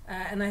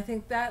 And I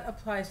think that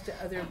applies to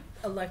other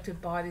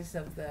elected bodies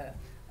of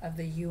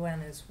the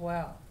UN as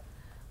well.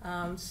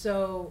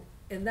 So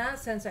in that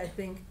sense, I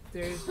think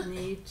there's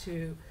need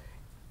to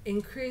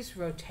increase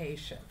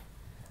rotation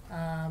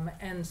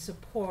and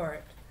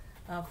support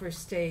for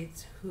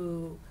states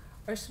who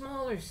are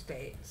smaller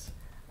states.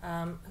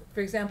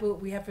 For example,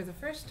 we have for the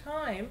first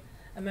time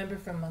a member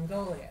from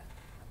Mongolia.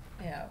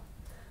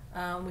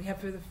 We have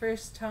for the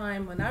first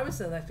time, when I was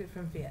elected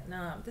from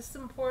Vietnam, this is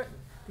important,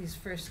 these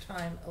first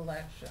time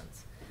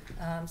elections.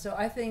 So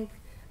I think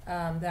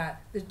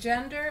that the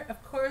gender,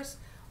 of course,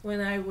 when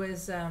I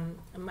was in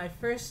my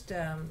first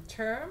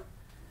term,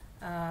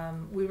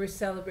 we were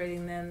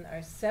celebrating then our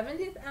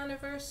 70th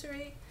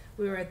anniversary.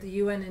 We were at the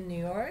UN in New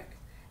York,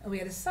 and we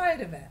had a side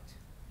event.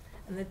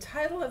 And the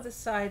title of the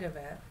side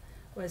event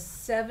was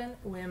 7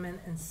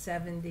 Women in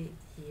 70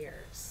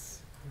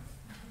 Years.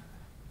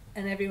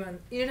 And everyone,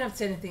 you didn't have to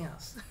say anything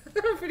else.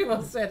 Pretty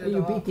well said it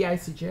You all. beat the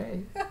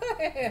ICJ.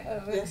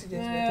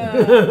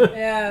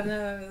 Yeah,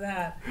 no,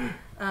 that.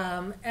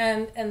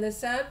 And the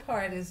sad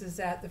part is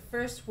that the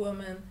first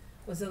woman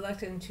was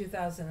elected in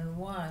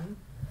 2001.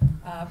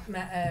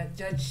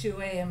 Judge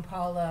Shuey and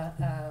Paula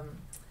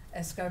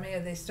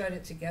Escamilla, they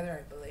started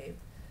together, I believe.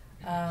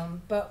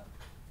 But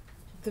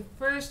the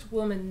first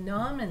woman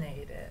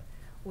nominated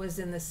was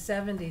in the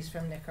 70s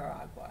from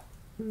Nicaragua,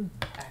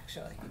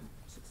 actually.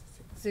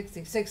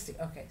 60,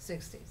 okay,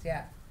 60s,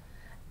 yeah.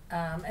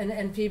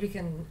 And Phoebe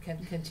can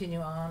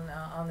continue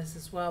on this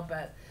as well,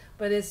 but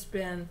it's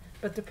been,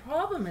 but the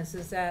problem is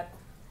that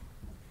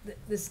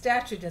the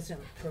statute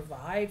doesn't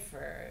provide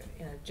for,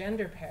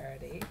 gender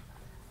parity,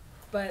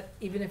 but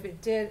even if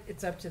it did,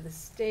 it's up to the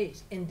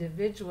states,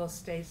 individual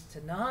states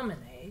to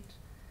nominate.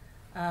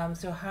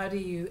 So how do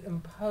you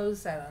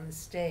impose that on the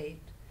state?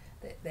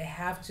 They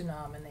have to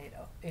nominate,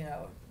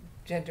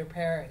 gender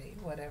parity,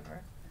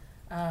 whatever.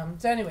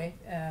 So anyway,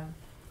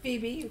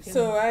 Phoebe, you can.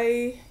 So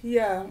I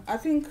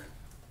think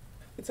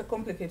it's a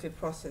complicated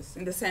process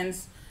in the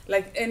sense,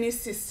 like any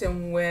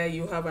system where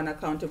you have an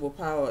accountable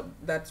power,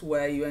 that's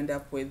where you end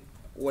up with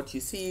what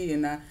you see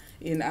in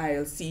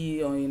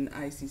ILC or in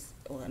ICC,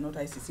 or not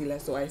ICC,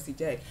 less or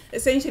ICJ.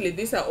 Essentially,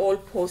 these are all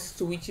posts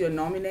to which you're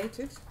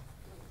nominated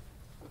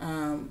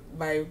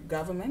by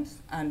governments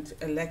and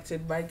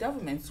elected by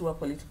governments through a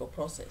political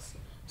process.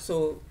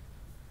 So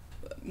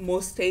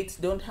most states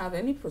don't have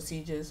any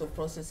procedures or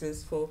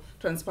processes for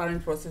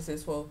transparent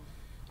processes for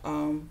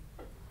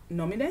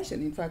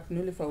nomination. In fact,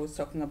 Nilufer was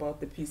talking about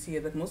the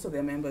PCA, that most of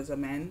their members are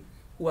men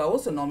who are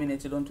also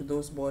nominated onto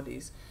those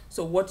bodies.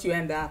 So what you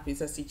end up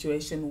is a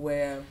situation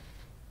where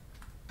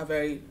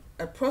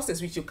a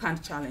process which you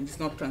can't challenge is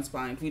not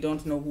transparent. We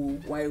don't know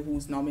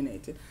who's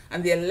nominated.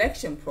 And the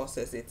election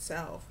process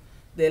itself,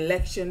 the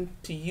election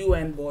to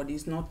UN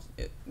bodies, not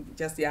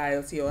just the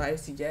ILC or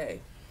ICJ,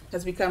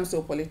 has become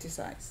so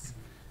politicized.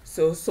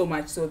 So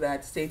much so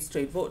that states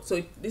straight vote.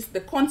 So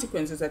the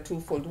consequences are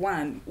twofold.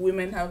 One,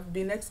 women have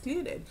been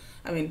excluded.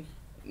 I mean,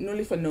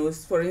 Nilufer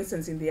knows, for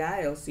instance, in the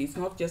ILC, it's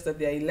not just that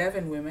there are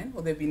 11 women,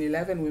 or there have been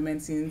 11 women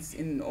since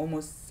in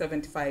almost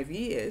 75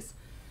 years.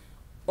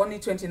 Only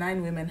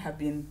 29 women have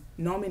been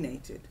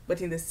nominated.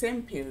 But in the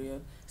same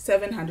period,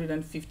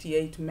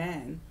 758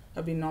 men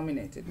have been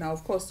nominated. Now,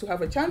 of course, to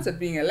have a chance at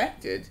being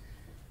elected,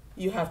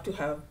 you have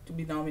to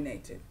be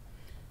nominated.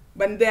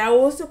 But there are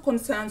also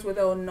concerns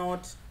whether or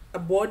not a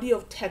body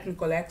of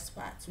technical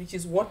experts, which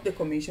is what the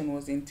commission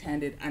was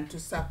intended, and to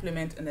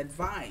supplement and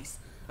advise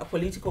a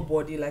political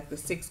body like the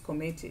Sixth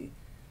Committee,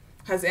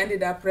 has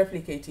ended up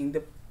replicating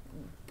the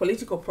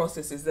political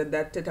processes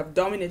that have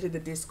dominated the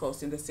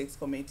discourse in the Sixth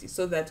Committee,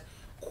 so that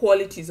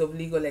qualities of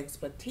legal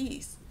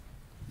expertise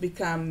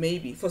become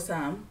maybe, for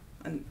some,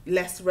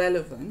 less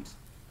relevant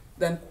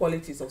than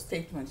qualities of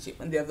statesmanship.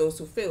 And there are those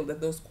who feel that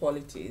those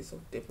qualities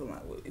of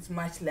diplomat is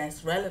much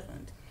less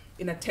relevant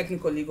in a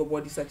technical legal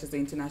body such as the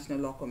International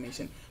Law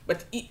Commission.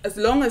 But as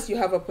long as you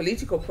have a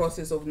political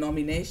process of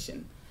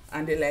nomination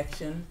and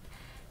election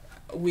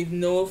with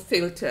no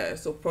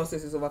filters or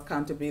processes of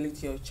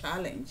accountability or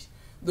challenge,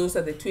 those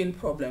are the twin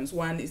problems.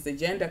 One is the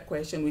gender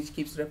question, which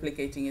keeps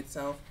replicating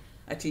itself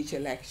at each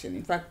election.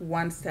 In fact,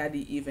 one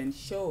study even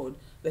showed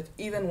that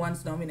even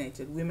once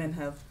nominated, women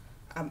have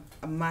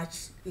a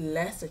much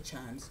lesser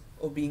chance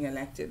of being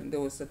elected. And there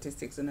were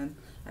statistics in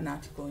an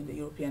article in the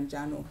European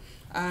Journal.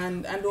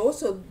 And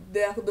also,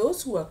 there are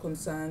those who are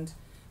concerned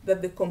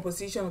that the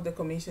composition of the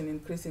commission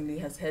increasingly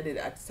has headed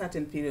at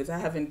certain periods, I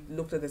haven't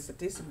looked at the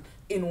statistics,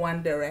 in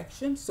one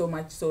direction, so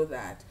much so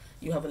that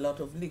you have a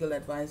lot of legal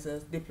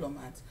advisors,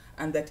 diplomats,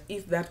 and that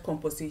if that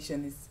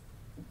composition is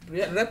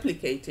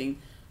replicating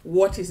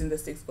what is in the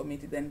Sixth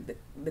Committee, then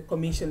the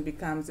commission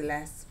becomes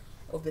less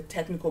of the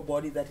technical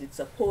body that it's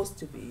supposed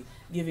to be,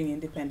 giving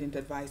independent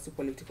advice to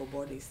political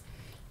bodies.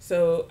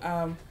 So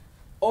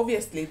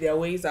obviously there are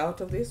ways out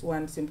of this.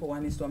 One simple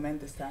one is to amend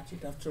the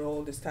statute. After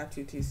all, the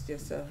statute is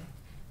just a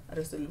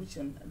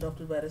resolution,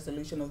 adopted by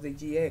resolution of the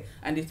GA,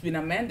 and it's been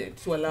amended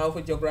to allow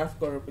for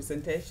geographical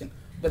representation,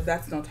 but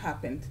that's not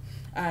happened.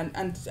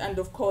 And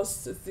of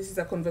course, this is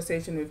a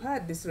conversation we've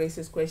had. This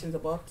raises questions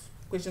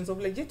of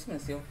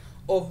legitimacy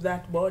of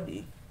that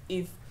body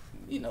if,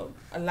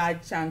 a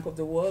large chunk of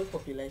the world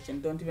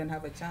population don't even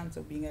have a chance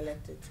of being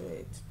elected to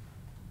it.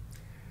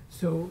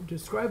 So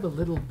describe a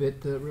little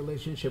bit the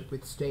relationship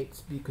with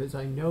states, because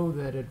I know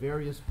that at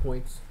various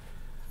points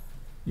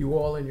you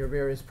all in your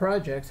various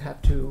projects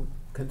have to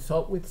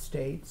consult with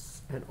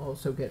states and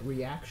also get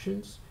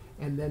reactions,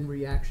 and then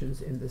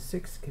reactions in the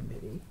Sixth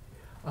Committee.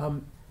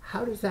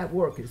 how does that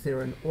work? Is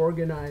there an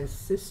organized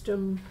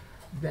system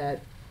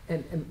that,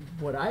 and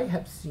what I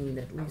have seen,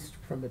 at least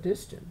from a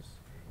distance,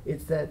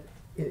 is that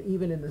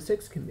even in the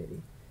Sixth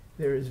Committee,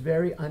 there is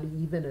very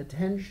uneven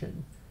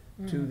attention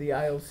to the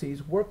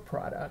ILC's work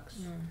products,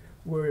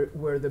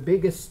 where the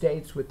biggest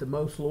states with the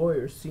most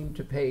lawyers seem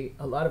to pay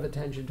a lot of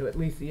attention to at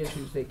least the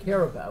issues they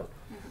care about.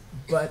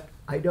 But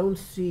I don't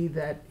see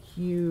that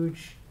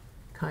huge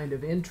kind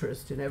of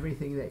interest in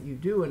everything that you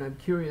do, and I'm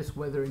curious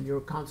whether in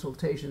your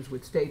consultations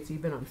with states,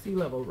 even on sea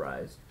level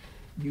rise,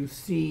 you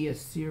see a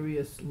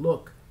serious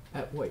look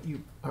at what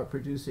you are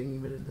producing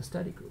even in the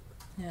study group.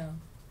 Yeah.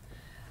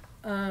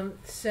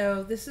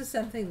 So this is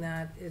something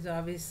that is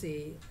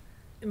obviously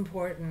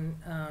important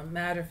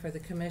matter for the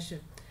commission,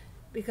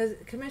 because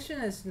the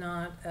commission is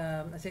not,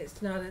 I say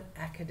it's not an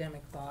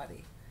academic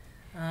body.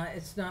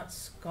 It's not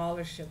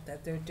scholarship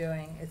that they're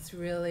doing. It's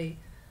really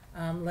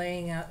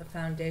laying out the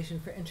foundation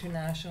for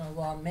international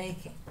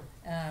lawmaking.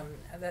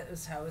 That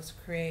is how it's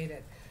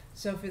created.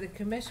 So for the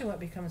commission, what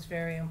becomes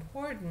very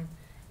important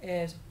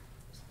is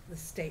the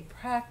state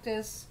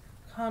practice,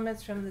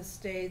 comments from the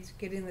states,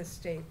 getting the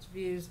states'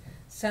 views.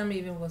 Some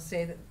even will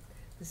say that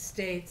the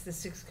states, the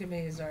six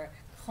committees are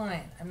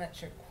client. I'm not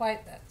sure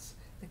quite that's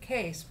the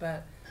case,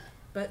 but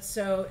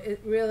so it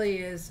really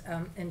is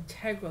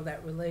integral,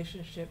 that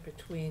relationship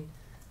between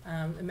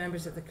the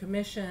members of the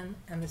commission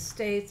and the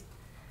states,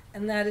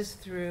 and that is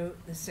through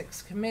the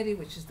Sixth Committee,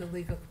 which is the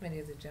legal committee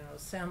of the General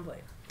Assembly.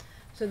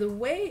 So the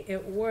way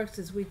it works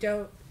is we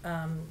don't,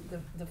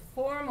 the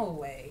formal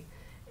way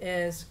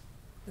is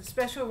the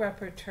special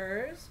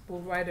rapporteurs will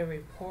write a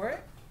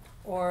report,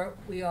 or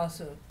we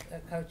also,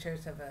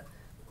 co-chairs have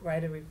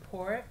write a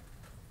report.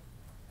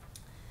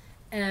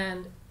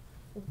 And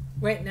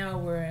right now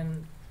we're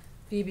in,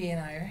 Phoebe and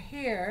I are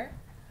here,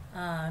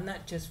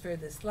 not just for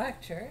this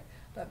lecture,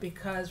 but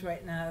because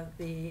right now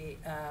the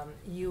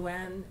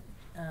UN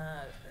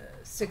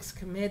Sixth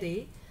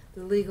Committee,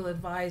 the legal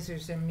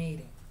advisors are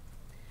meeting.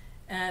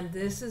 And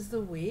this is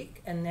the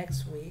week and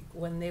next week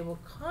when they will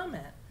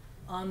comment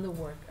on the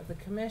work of the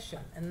commission.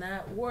 And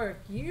that work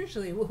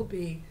usually will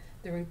be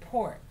the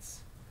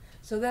reports.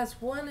 So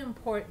that's one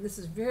important, this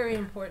is very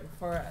important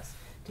for us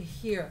to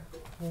hear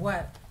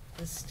what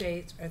the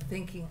states are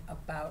thinking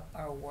about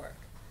our work.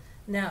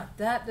 Now,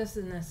 that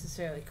doesn't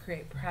necessarily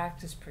create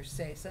practice per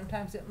se.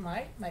 Sometimes it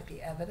might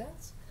be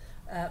evidence,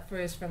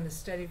 first from the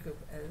study group,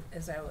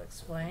 as I will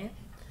explain.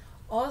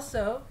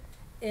 Also,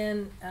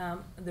 in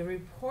the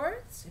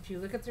reports, if you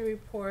look at the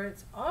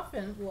reports,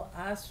 often we'll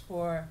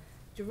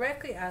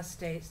directly ask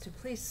states to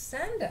please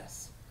send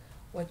us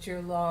what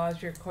your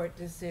laws, your court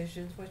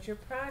decisions, what your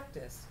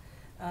practice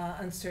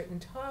on certain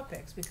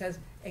topics, because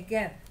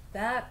again,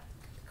 that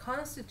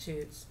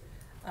constitutes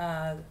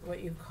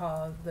what you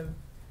call the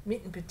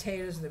meat and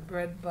potatoes, the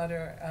bread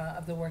butter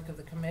of the work of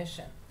the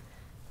commission.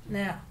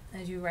 Now,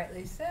 as you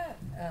rightly said,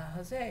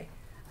 Jose,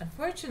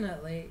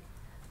 unfortunately,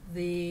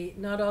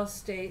 not all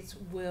states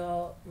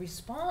will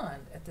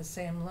respond at the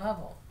same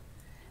level.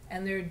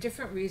 And there are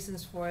different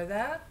reasons for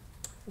that.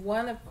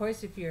 One, of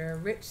course, if you're a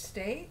rich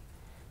state,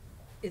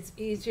 it's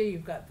easier.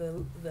 You've got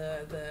the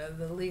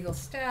legal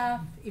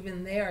staff,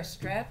 even they are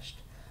stretched.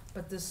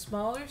 But the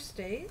smaller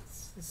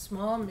states, the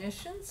small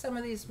missions, some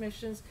of these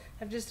missions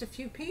have just a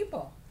few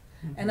people.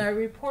 Mm-hmm. And our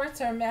reports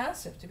are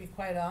massive, to be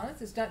quite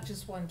honest. It's not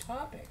just one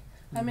topic.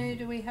 Mm-hmm. How many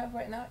do we have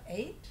right now?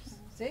 8?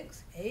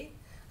 6? 8?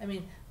 I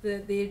mean,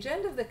 the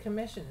agenda of the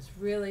commission is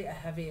really a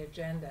heavy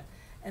agenda.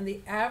 And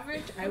the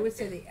average, I would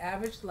say the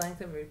average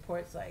length of a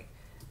report is like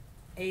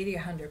 80,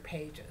 100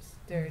 pages.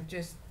 They're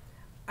just,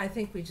 I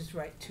think we just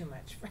write too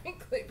much,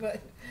 frankly,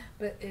 but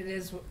it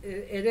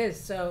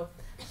is. So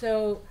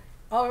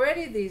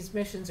already these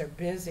missions are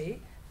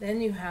busy.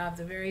 Then you have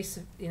the very,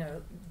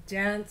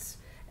 dense,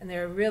 and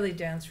they're really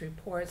dense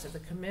reports of the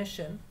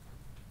commission,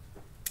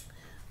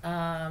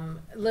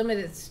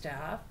 limited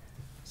staff.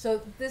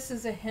 So this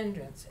is a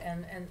hindrance,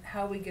 and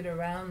how we get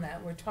around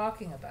that, we're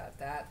talking about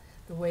that,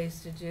 the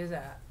ways to do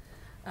that.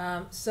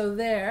 So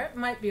there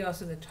might be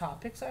also the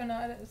topics are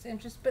not as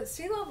interesting, but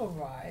sea level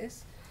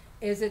rise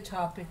is a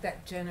topic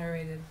that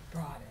generated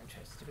broad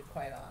interest, to be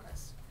quite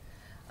honest.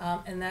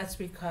 And that's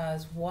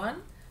because,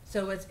 one,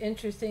 so what's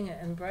interesting,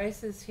 and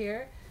Bryce is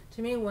here,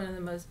 to me one of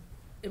the most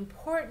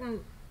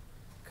important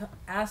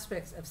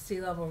aspects of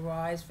sea level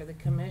rise for the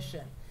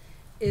commission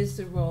is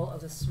the role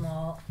of the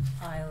small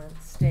island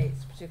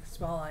states, particularly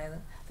small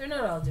island. They're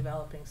not all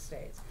developing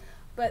states,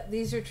 but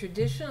these are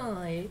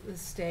traditionally the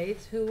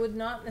states who would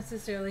not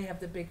necessarily have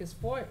the biggest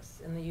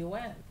voice in the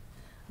UN,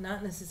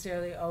 not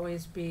necessarily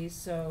always be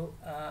so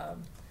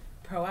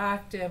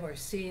proactive or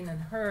seen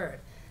and heard.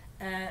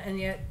 And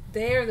yet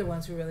they're the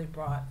ones who really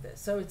brought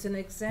this. So it's an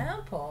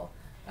example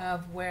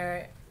of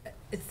where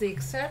it's the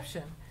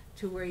exception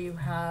to where you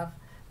have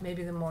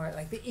maybe the more,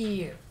 like the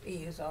EU.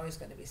 EU is always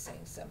going to be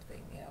saying something,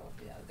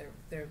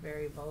 they're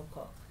very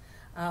vocal.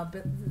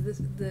 But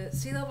the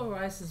sea level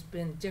rise has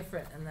been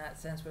different in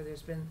that sense, where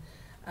there's been,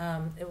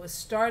 it was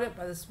started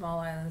by the small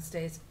island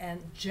states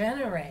and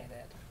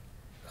generated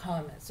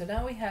comments. So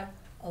now we have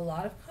a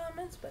lot of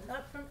comments, but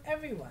not from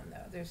everyone,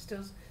 though. There's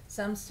still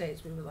some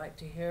states we would like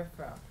to hear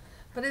from.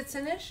 But it's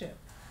an issue,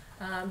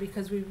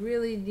 because we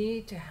really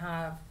need to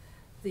have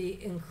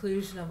the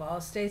inclusion of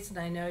all states. And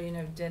I know,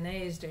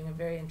 Danae is doing a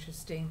very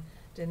interesting,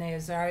 Danae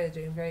Azaria is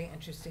doing a very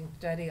interesting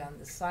study on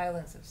the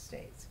silence of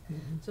states.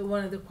 Mm-hmm. So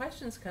one of the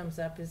questions comes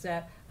up is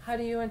that, how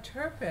do you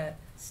interpret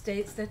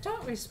states that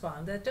don't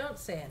respond, that don't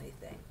say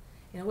anything?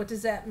 What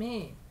does that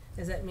mean?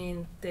 Does that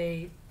mean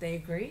they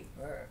agree?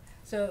 Or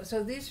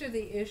so these are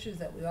the issues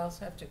that we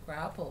also have to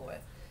grapple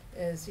with,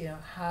 is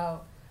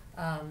how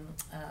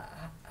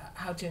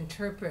to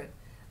interpret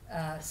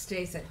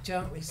states that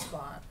don't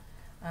respond.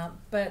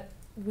 But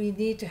we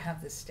need to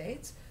have the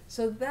states.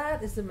 So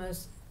that is the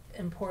most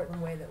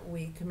important way that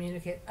we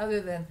communicate,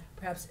 other than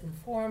perhaps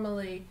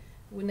informally.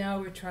 Now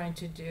we're trying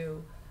to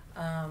do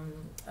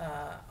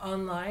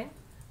online.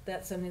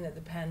 That's something that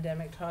the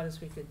pandemic taught us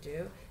we could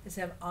do, is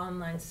have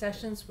online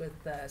sessions with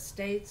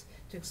states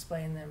to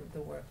explain them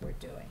the work we're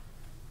doing.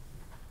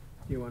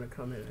 Do you want to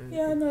comment?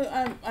 Yeah, no,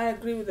 I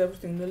agree with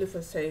everything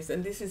Nilufer says,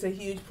 and this is a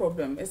huge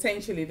problem.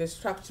 Essentially, the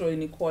structural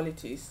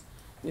inequalities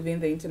within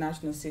the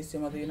international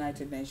system of the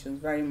United Nations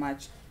very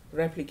much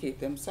replicate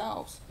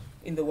themselves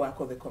in the work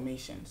of the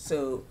Commission.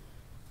 So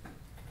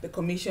the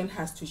Commission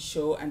has to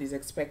show, and is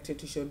expected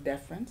to show,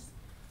 deference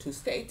to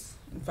states.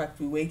 In fact,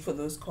 we wait for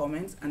those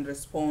comments and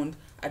respond,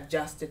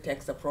 adjust the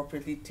text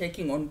appropriately,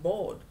 taking on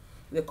board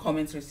the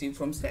comments received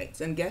from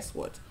states. And guess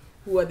what?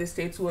 Who are the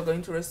states who are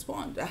going to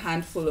respond? A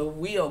handful of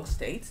WEOG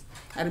states.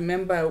 I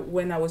remember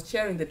when I was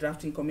chairing the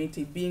drafting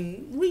committee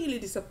being really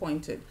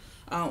disappointed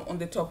on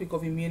the topic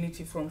of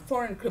immunity from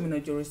foreign criminal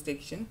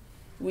jurisdiction,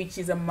 which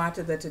is a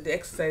matter that had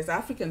exercised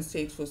African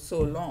states for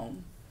so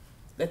long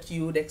that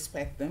you would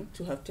expect them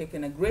to have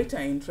taken a greater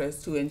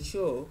interest to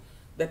ensure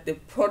that the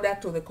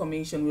product of the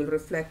Commission will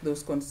reflect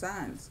those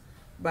concerns.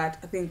 But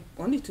I think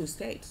only 2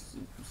 states,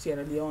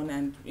 Sierra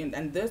Leone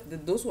and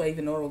those were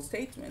even oral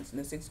statements in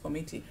the 6th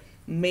committee,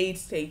 made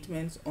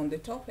statements on the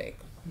topic.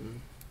 Mm.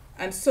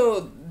 And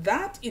so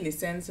that, in a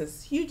sense,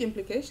 has huge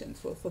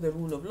implications for the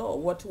rule of law.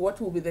 What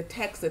will be the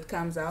text that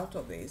comes out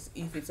of this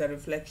if it's a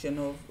reflection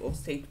of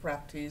state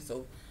practice?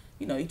 Or,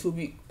 it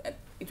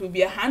will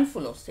be a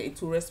handful of states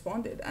who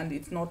responded, and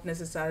it's not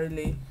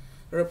necessarily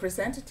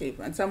representative.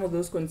 And some of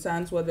those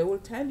concerns, they will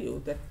tell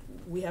you that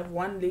we have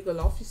one legal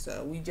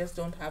officer. We just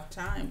don't have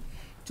time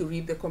to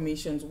read the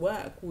Commission's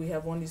work. We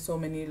have only so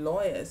many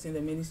lawyers in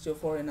the Ministry of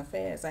Foreign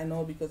Affairs. I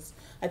know because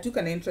I took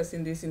an interest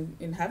in this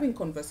in having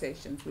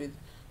conversations with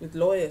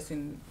lawyers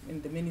in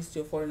the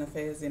Ministry of Foreign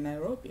Affairs in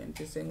Nairobi, and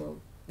just saying, well,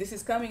 this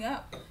is coming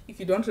up if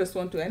you don't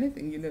respond to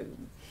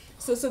anything,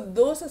 So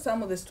those are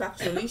some of the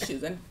structural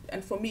issues,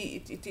 and for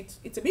me,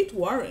 it's a bit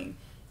worrying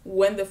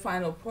when the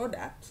final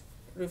product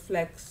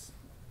reflects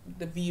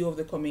the view of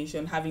the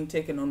Commission, having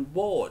taken on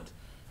board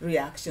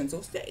reactions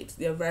of states.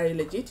 They are very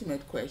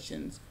legitimate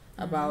questions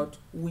about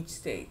which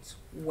states,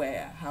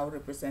 where, how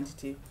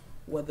representative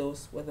were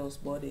those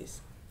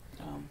bodies.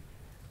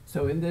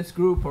 So in this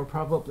group are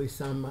probably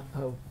some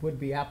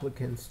would-be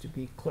applicants to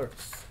be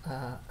clerks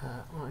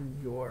on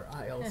your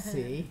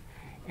ILC.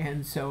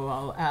 And so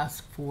I'll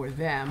ask for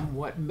them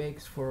what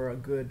makes for a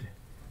good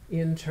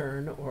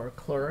intern or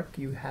clerk.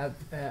 You have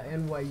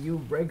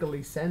NYU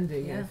regularly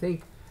sending, I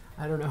think,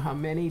 I don't know how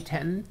many,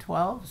 10,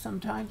 12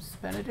 sometimes,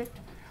 Benedict?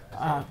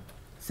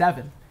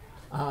 7.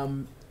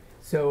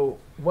 So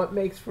what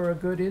makes for a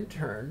good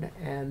intern,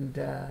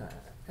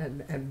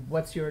 and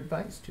what's your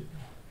advice to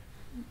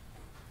them?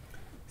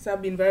 So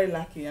I've been very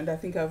lucky, and I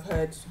think I've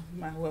heard,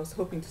 I was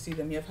hoping to see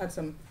them here, I've had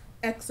some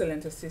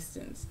excellent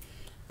assistants.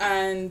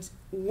 And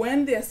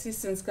when the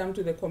assistants come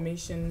to the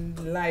Commission,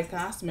 like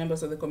us,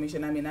 members of the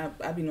Commission, I mean,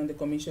 I've been on the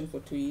Commission for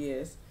 2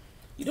 years,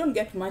 you don't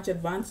get much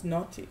advance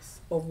notice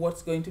of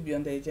what's going to be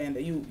on the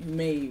agenda. You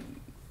may,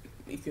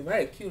 if you're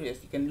very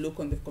curious, you can look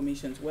on the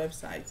Commission's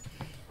website.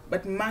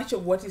 But much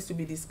of what is to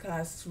be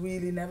discussed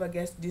really never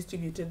gets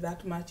distributed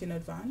that much in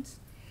advance.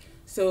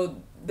 So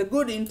the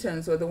good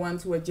interns are the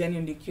ones who are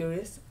genuinely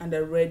curious and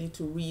are ready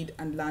to read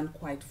and learn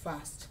quite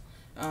fast.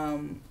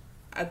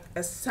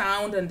 A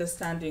sound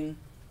understanding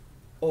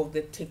of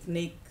the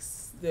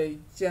techniques, the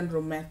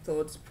general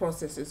methods,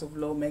 processes of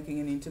lawmaking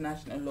in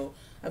international law,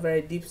 a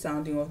very deep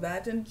sounding of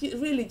that, and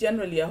really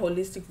generally a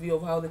holistic view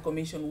of how the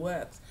Commission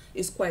works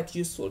is quite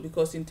useful,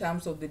 because in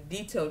terms of the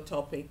detailed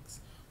topics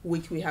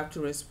which we have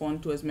to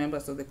respond to as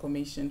members of the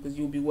Commission, because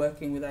you'll be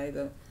working with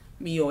either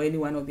me or any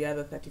one of the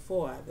other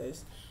 34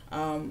 others,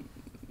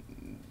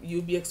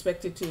 you'll be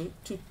expected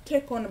to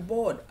take on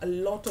board a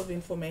lot of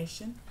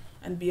information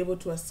and be able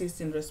to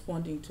assist in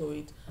responding to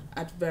it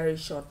at very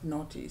short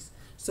notice.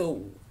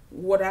 So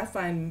what I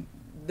find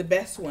the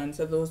best ones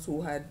are those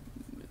who had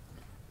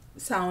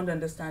sound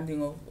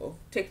understanding of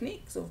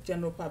techniques of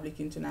general public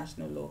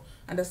international law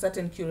and a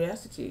certain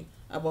curiosity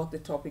about the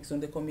topics on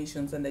the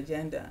Commission's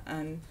agenda,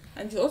 and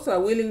also a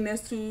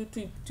willingness to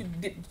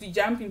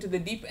jump into the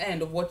deep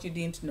end of what you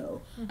didn't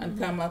know and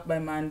come up by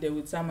Monday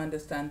with some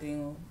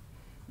understanding.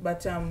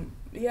 But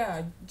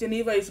yeah,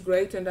 Geneva is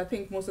great, and I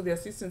think most of the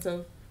assistants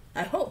have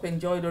I hope,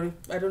 enjoyed, or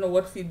I don't know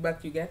what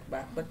feedback you get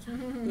back, but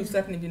we've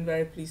certainly been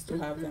very pleased to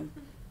have them.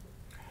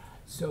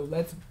 So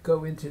let's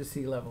go into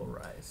sea level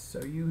rise.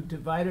 So you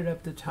divided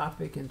up the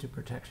topic into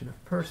protection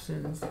of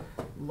persons,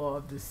 law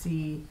of the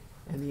sea,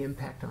 and the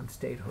impact on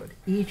statehood.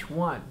 Each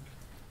one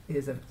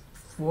is a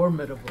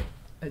formidable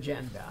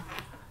agenda.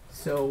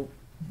 So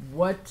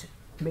what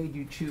made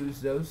you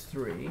choose those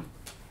three?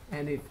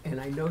 And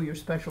I know your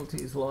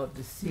specialty is law of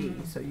the sea,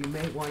 so you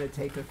may want to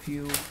take a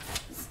few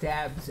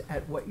stabs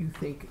at what you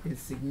think is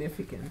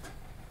significant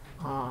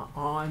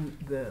on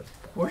the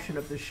portion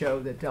of the show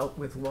that dealt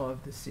with law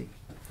of the sea.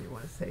 Do you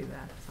want to say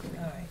that? Something?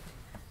 All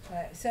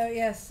right. So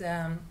yes,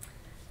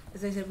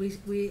 as I said,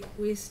 we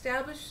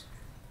established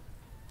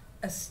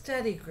a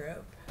study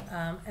group,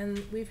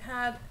 and we've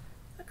had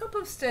a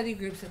couple of study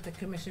groups at the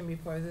commission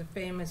before. The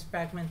famous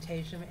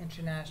fragmentation of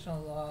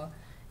international law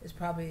is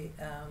probably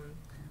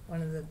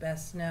one of the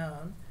best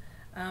known.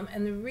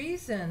 And the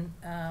reason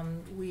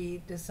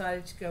we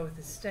decided to go with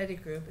the study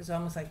group is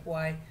almost like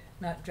why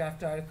not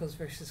draft articles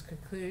versus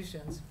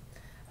conclusions,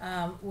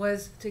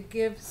 was to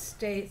give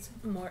states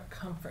more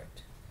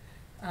comfort.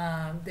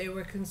 They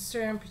were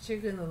concerned,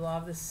 particularly in the law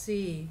of the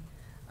sea,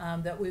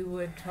 that we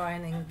would try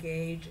and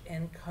engage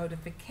in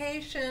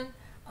codification,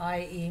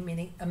 i.e.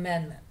 meaning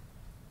amendment.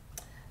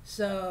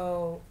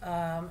 So,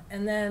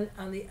 and then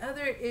on the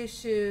other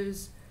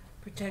issues,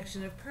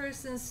 protection of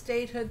persons,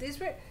 statehood,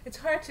 it's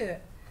hard to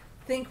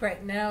think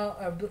right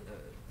now,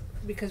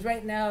 because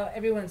right now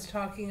everyone's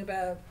talking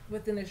about,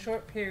 within a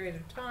short period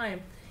of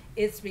time,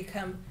 it's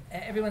become,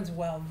 everyone's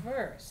well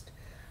versed.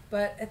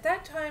 But at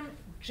that time,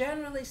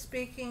 generally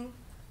speaking,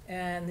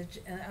 and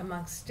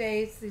amongst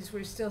states, these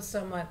were still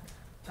somewhat,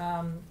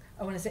 I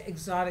want to say,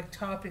 exotic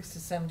topics to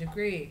some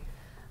degree.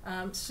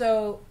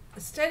 So a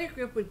study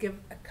group would give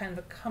a kind of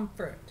a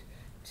comfort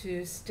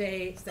to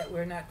states that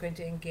we're not going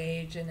to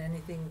engage in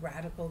anything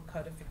radical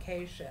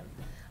codification,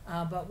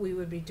 but we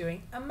would be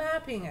doing a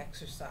mapping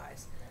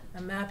exercise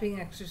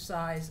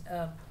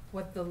of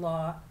what the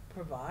law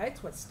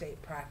provides, what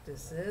state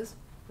practice is,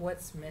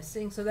 what's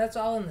missing. So that's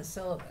all in the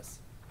syllabus.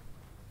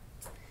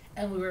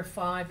 And we were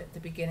 5 at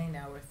the beginning,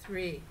 now we're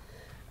 3.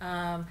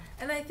 And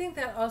I think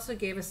that also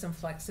gave us some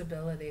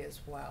flexibility as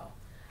well,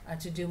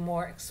 to do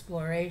more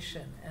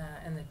exploration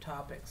in the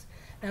topics.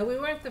 Now, we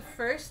weren't the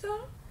first,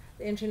 though.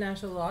 The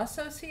International Law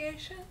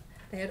Association,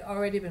 they had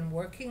already been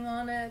working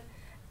on it,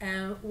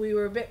 and we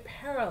were a bit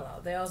parallel.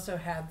 They also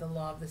had the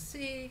law of the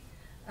sea,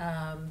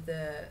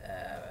 the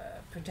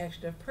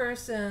protection of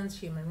persons,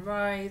 human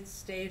rights,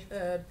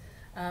 statehood,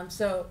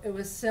 so it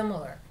was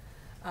similar.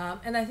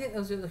 And I think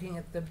those are looking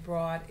at the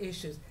broad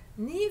issues.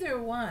 Neither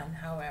one,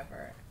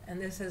 however,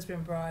 and this has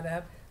been brought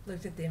up,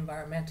 looked at the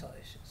environmental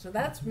issues. So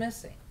that's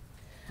missing.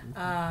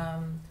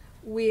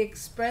 We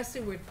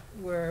expressly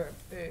were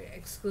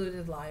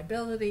excluded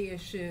liability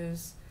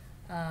issues.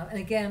 And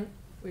again,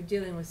 we're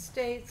dealing with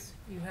states.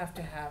 You have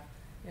to have,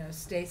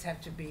 states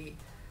have to be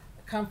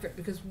comfort,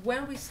 because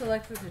when we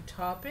selected the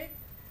topic,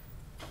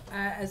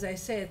 as I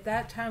say, at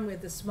that time we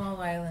had the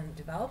small island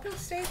developing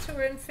states who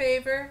were in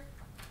favor,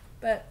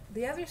 but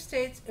the other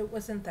states, it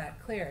wasn't that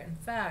clear. In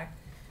fact,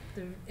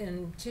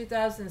 in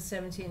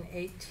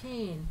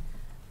 2017-18,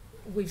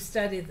 we've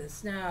studied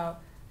this now,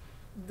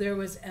 there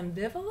was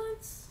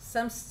ambivalence.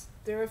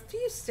 There were a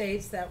few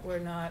states that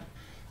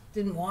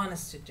didn't want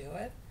us to do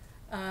it.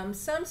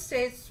 Some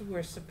states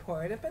were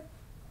supportive, but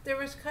there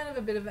was kind of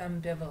a bit of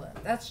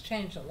ambivalence. That's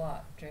changed a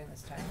lot during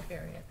this time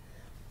period.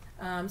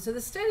 So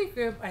the study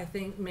group, I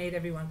think, made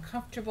everyone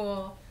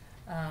comfortable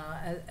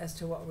as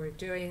to what we're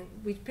doing.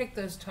 We picked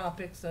those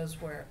topics.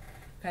 Those were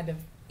kind of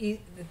the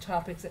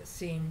topics that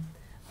seemed,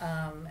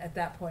 at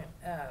that point,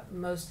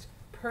 most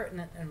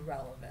pertinent and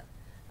relevant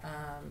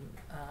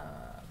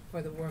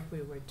for the work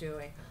we were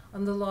doing.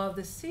 On the law of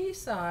the sea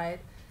side,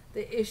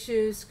 the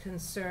issues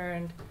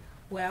concerned,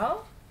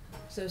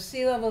 so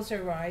sea levels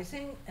are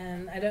rising,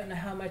 and I don't know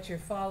how much you're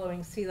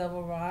following sea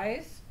level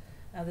rise,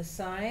 the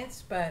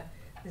science, but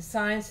the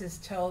science has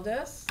told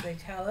us, they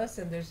tell us,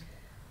 and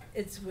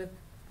it's with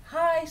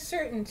high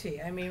certainty.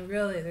 I mean,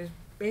 really, there's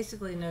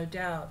basically no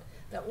doubt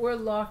that we're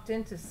locked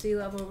into sea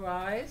level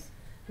rise,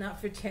 not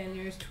for 10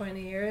 years,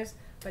 20 years,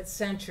 but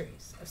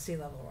centuries of sea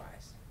level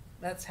rise.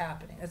 That's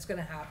happening. That's going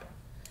to happen.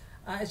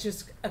 It's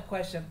just a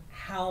question of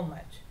how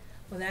much.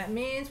 What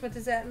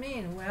does that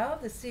mean? Well,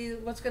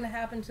 what's going to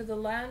happen to the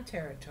land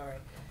territory?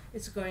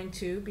 It's going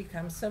to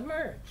become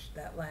submerged,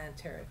 that land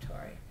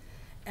territory.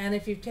 And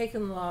if you've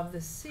taken the law of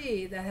the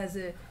sea, that has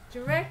a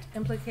direct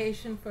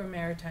implication for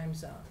maritime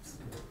zones.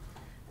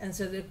 And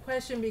so the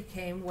question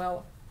became,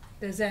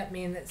 does that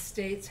mean that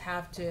states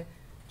have to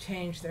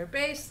change their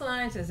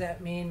baselines? Does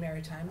that mean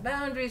maritime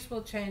boundaries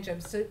will change?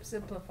 I'm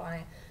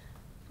simplifying.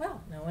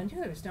 Well, no one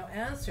knew. There was no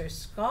answer.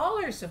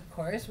 Scholars, of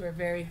course, were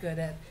very good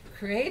at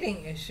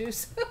creating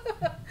issues.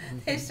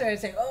 They started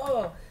saying,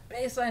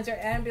 baselines are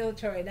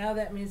ambulatory. Now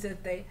that means that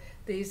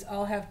these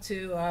all have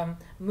to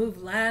move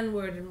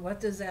landward, and what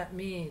does that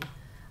mean?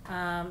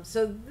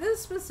 So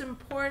this was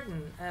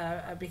important.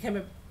 It became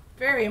a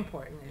very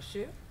important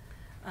issue.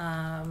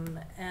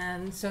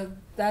 And so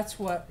that's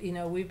what,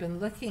 we've been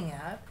looking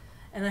at.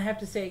 And I have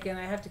to say again,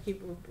 I have to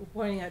keep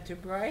pointing out to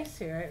Bryce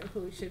here,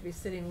 who should be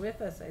sitting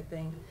with us, I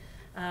think,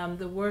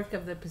 the work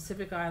of the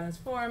Pacific Islands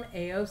Forum,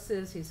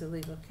 AOSIS, he's a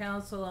legal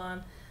counsel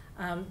on.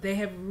 They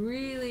have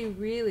really,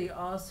 really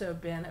also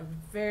been a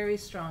very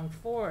strong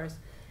force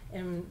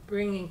in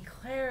bringing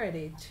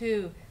clarity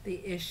to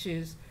the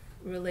issues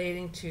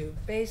relating to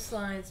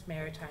baselines,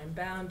 maritime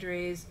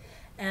boundaries,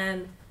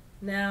 and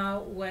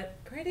now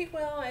what pretty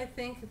well I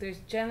think there's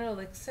general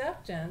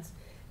acceptance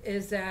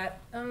is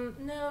that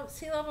no,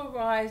 sea level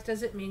rise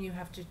doesn't mean you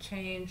have to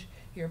change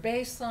your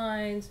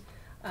baselines,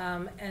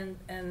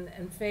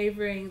 and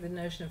favoring the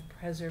notion of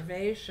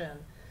preservation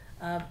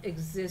of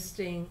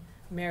existing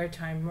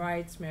maritime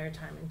rights,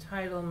 maritime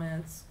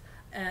entitlements,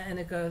 and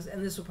it goes,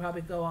 and this will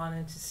probably go on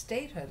into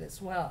statehood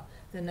as well,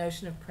 the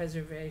notion of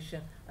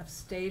preservation of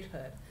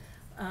statehood.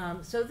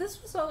 So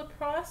this was all a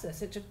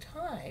process. It took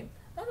time,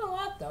 not a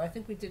lot though. I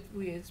think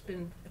it's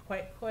been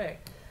quite quick.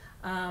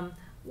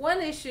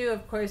 One issue,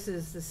 of course,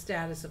 is the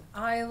status of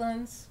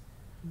islands,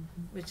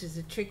 which is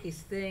a tricky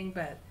thing,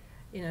 but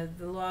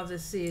the law of the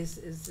sea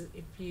is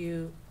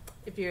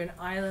if you're an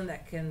island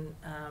that can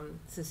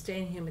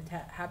sustain human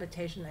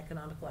habitation and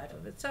economic life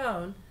of its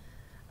own,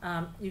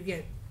 you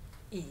get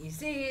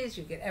EEZs,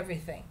 you get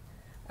everything.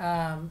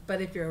 But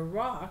if you're a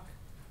rock,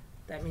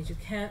 that means you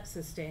can't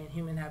sustain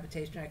human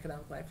habitation or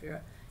economic life.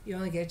 You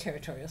only get a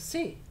territorial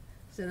sea.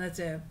 So that's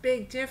a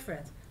big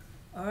difference.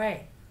 All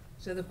right.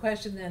 So the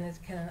question then is,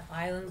 can an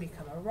island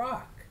become a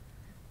rock?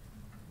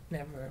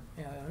 Never,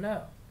 I don't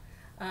know.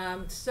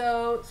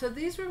 So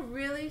these were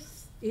really,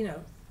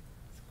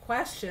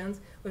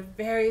 questions with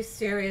very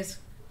serious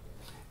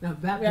Now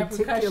that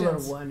particular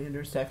one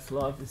intersects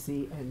law of the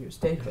sea and your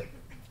statehood.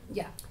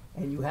 Yeah.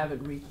 And you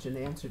haven't reached an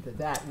answer to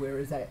that,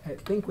 whereas I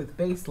think with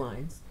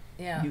baselines,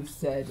 you've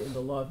said in the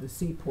law of the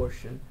sea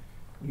portion,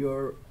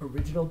 your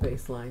original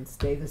baselines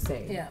stay the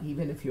same,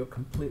 even if you're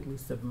completely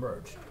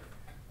submerged,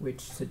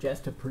 which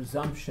suggests a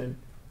presumption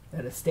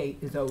that a state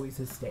is always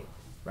a state,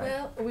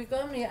 right?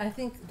 Well, I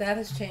think that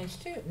has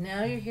changed too.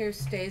 Now you hear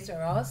states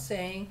are all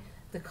saying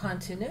the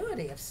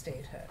continuity of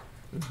statehood.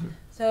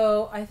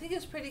 So I think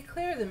it's pretty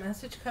clear the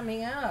message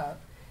coming out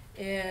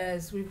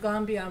is we've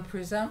gone beyond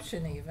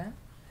presumption even,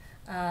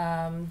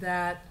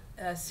 that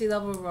sea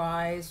level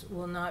rise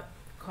will not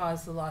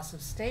cause the loss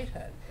of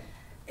statehood.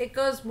 It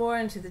goes more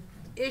into the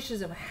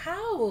issues of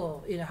how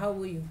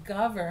will you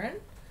govern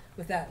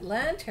with that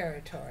land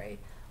territory,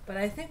 but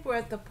I think we're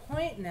at the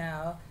point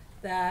now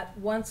that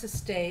once a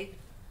state,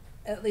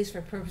 at least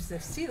for purposes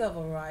of sea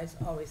level rise,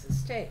 always a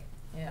state,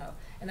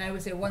 and I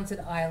would say once an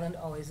island,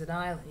 always an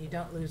island. You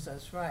don't lose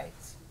those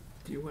rights.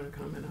 Do you want to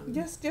comment on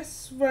that?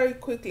 Just very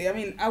quickly. I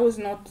mean, I was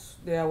not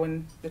there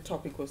when the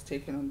topic was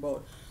taken on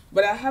board,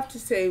 but I have to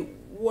say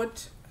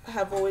what I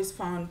have always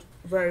found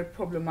very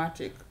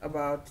problematic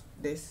about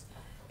this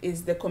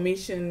is the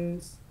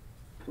Commission's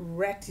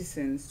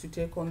reticence to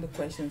take on the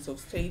questions of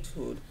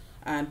statehood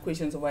and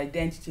questions of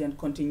identity and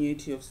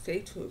continuity of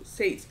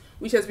states,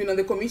 which has been on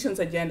the Commission's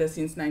agenda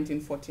since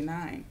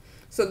 1949.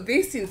 So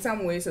this in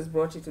some ways has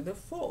brought it to the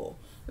fore,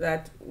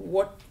 that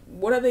what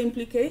are the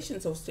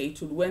implications of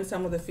statehood when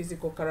some of the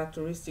physical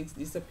characteristics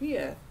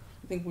disappear?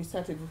 I think we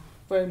started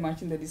very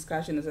much in the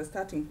discussion as a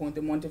starting point,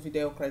 the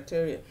Montevideo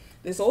criteria.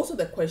 There's also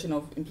the question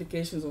of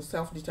implications of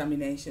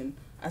self-determination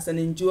as an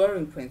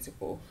enduring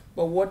principle,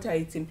 but what are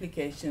its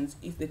implications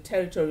if the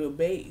territorial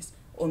base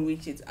on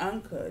which it's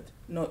anchored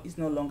is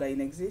no longer in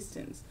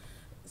existence?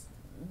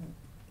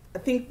 I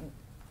think,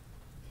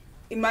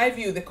 in my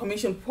view, the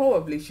Commission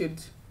probably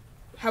should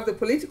have the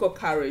political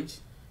courage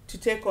to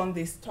take on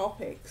these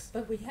topics.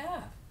 But we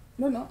have.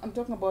 No, I'm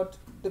talking about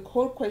the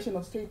whole question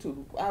of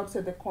statehood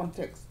outside the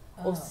context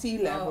of sea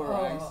level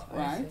rise,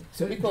 right?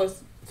 So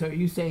are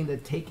you saying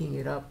that taking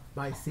it up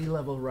by sea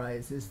level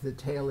rise is the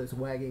tail is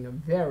wagging a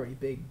very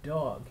big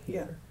dog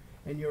here?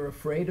 And you're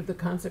afraid of the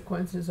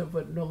consequences of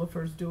what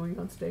Nilufer's doing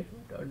on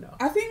statehood, or no?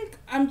 I think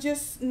I'm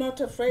just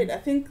not afraid. I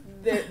think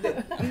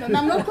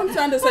I'm not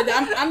concerned as such.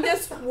 I'm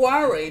just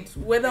worried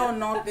whether or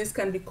not this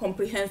can be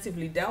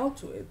comprehensively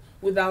dealt with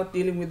without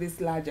dealing with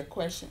these larger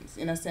questions.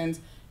 In a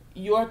sense,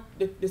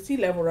 the sea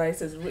level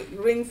rise has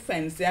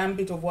ring-fenced the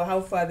ambit of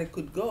how far they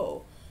could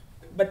go.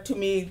 But to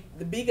me,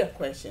 the bigger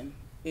question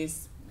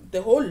is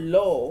the whole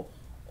law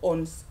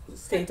on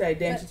state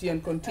identity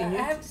and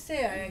continuity. I have to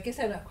say, I guess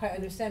I don't quite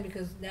understand,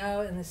 because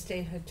now in the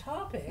statehood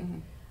topic,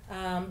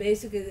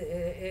 basically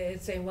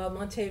it's saying, well,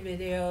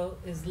 Montevideo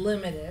is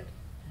limited,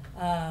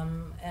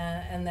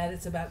 and that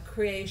it's about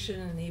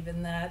creation, and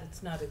even that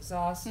it's not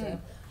exhaustive,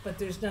 but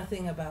there's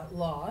nothing about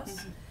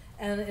loss.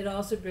 And it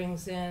also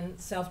brings in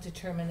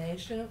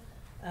self-determination.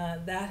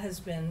 That has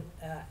been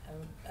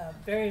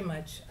very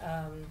much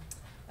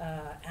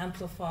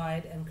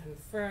amplified and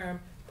confirmed.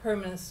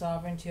 Permanent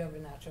sovereignty over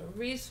natural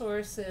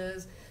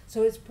resources.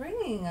 So it's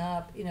bringing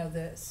up,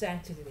 the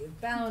sanctity of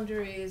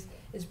boundaries.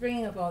 It's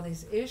bringing up all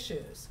these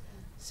issues.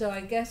 So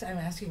I guess I'm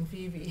asking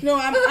Phoebe. No,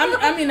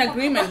 I'm in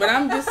agreement, but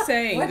I'm just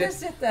saying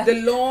that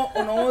the law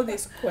on all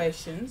these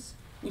questions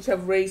which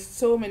have raised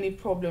so many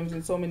problems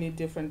in so many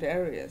different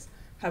areas,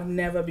 have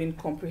never been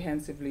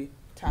comprehensively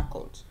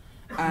tackled.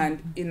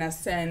 And in a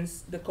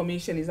sense, the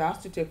Commission is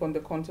asked to take on the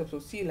concepts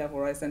of sea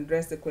level rise and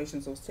address the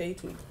questions of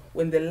statehood,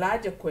 when the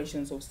larger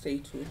questions of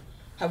statehood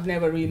have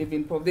never really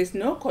been proven. There's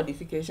no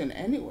codification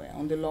anywhere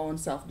on the law on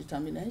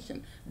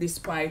self-determination,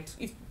 despite,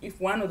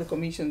 if one of the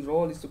Commission's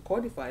role is to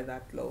codify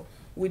that law,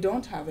 we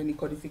don't have any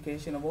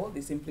codification of all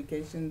these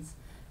implications,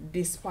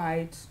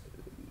 despite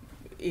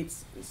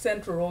its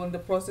central role in the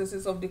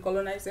processes of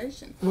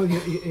decolonization. Well,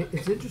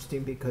 it's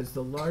interesting because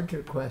the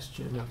larger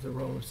question of the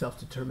role of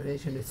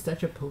self-determination is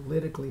such a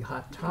politically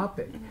hot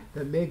topic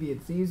that maybe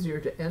it's easier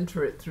to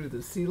enter it through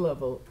the sea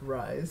level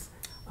rise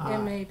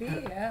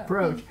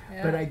approach.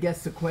 Yeah. But I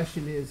guess the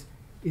question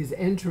is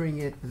entering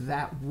it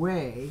that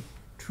way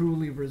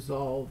truly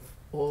resolve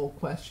all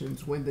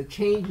questions when the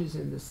changes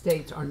in the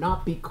states are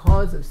not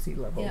because of sea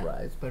level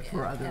rise, but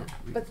for other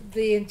reasons? But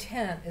the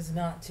intent is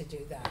not to do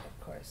that,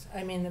 of course.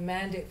 I mean, the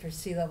mandate for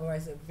sea level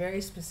rise is a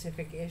very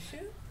specific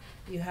issue.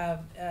 You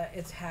have,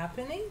 it's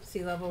happening,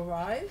 sea level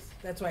rise.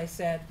 That's why I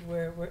said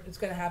it's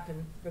going to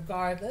happen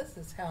regardless,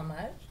 it's how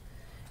much.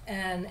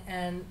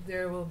 And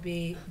there will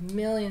be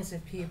millions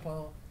of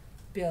people,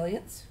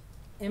 billions,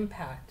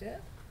 impacted.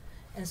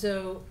 And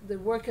so the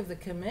work of the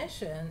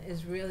Commission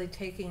is really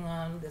taking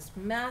on this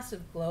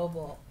massive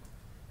global,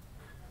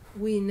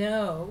 we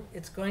know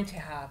it's going to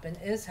happen,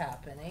 is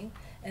happening,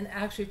 and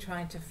actually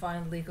trying to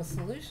find legal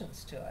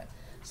solutions to it.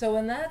 So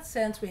in that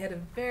sense, we had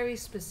a very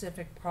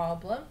specific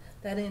problem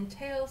that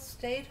entails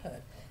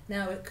statehood.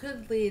 Now it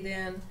could lead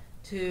in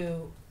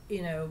to,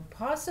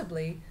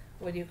 possibly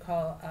what do you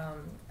call,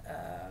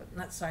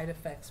 not side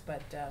effects,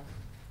 but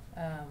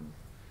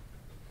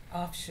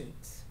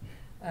offshoots.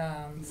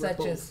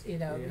 Such as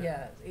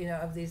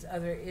of these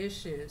other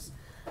issues,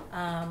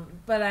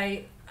 but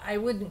I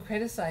wouldn't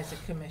criticize the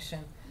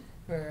Commission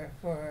for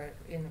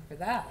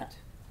that,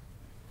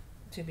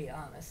 to be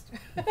honest.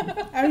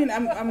 I mean,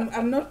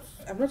 I'm not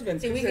even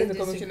criticizing the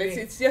Commission.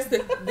 It's just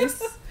that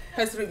this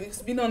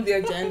it's been on the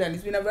agenda and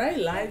it's been a very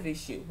live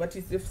issue, but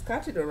they've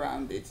scattered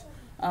around it,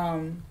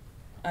 and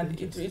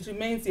it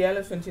remains the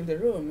elephant in the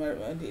room,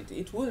 and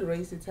it will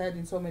raise its head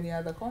in so many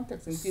other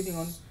contexts, including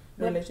on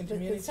relation to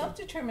community.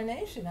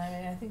 Self-determination, I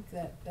mean, I think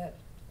that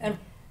and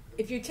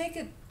if you take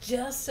it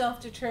just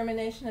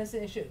self-determination as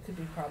an issue, it could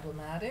be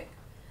problematic,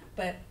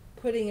 but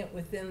putting it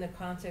within the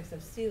context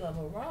of sea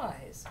level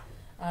rise,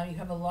 you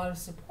have a lot of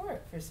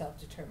support for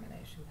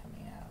self-determination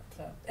coming out.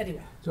 So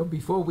anyway. So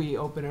before we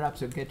open it up,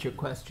 so get your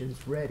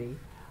questions ready,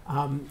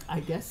 I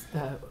guess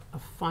a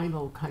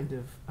final kind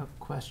of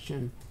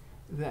question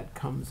that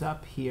comes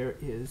up here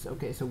is,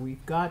 okay, so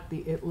we've got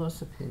the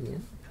ILC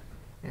opinion,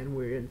 and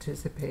we're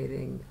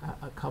anticipating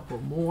a couple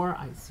more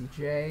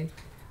ICJ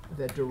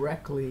that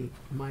directly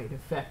might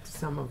affect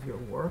some of your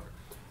work.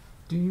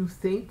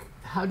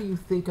 How do you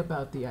think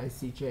about the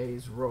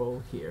ICJ's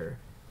role here,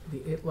 the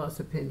ILC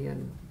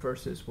opinion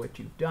versus what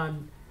you've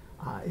done?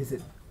 Is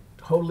it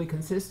totally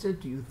consistent?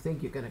 Do you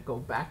think you're going to go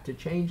back to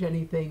change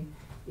anything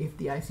if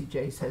the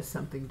ICJ says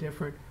something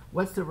different?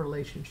 What's the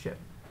relationship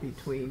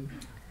between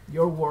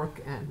your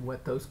work and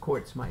what those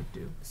courts might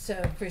do?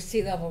 So for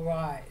sea level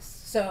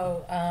rise.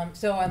 So on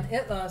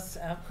ILC,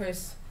 of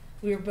course,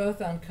 we were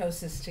both on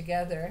COSIS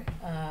together,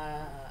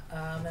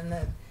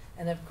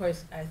 and of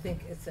course, I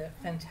think it's a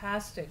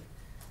fantastic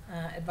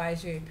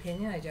advisory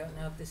opinion. I don't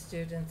know if the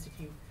students, if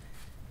you've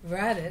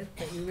read it,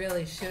 but you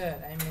really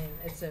should. I mean,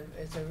 it's a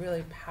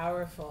really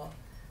powerful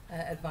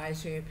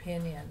advisory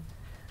opinion,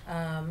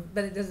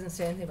 but it doesn't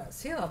say anything about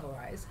sea level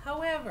rise.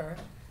 However,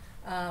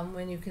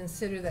 when you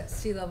consider that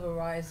sea level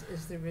rise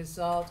is the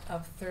result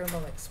of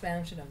thermal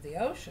expansion of the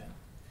ocean,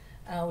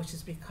 which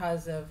is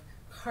because of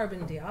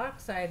carbon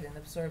dioxide and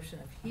absorption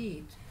of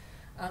heat,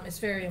 it's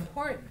very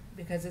important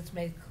because it's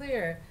made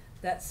clear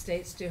that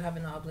states do have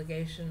an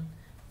obligation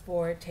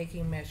for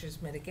taking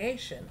measures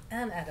mitigation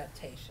and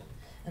adaptation.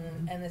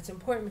 And it's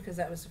important because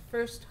that was the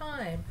first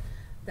time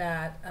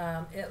that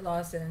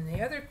ILC and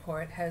the other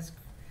court has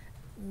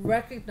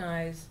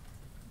recognized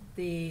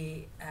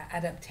the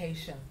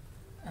adaptation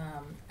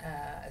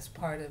as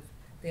part of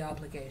the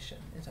obligation,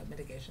 and so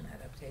mitigation and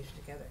adaptation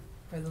together,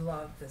 for the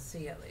law of the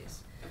sea at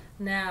least.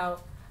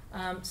 Now,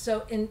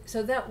 so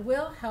that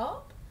will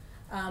help,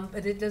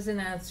 but it doesn't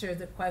answer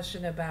the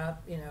question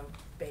about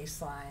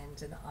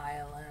baselines and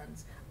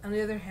islands. On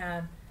the other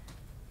hand,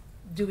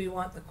 do we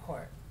want the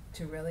court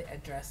to really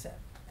address it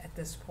at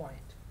this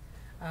point?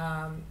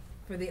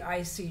 For the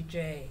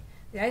ICJ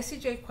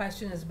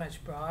question is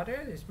much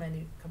broader. There's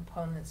many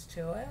components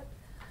to it.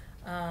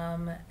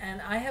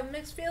 And I have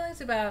mixed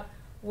feelings about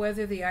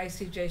whether the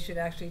ICJ should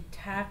actually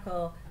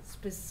tackle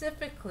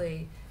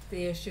specifically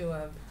the issue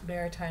of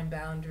maritime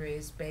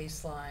boundaries,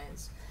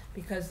 baselines,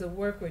 because the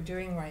work we're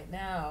doing right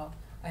now,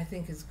 I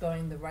think, is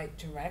going the right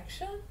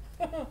direction.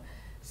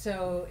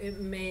 So it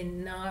may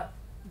not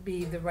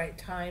be the right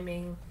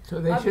timing. So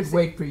they should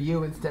wait for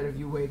you instead of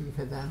you waiting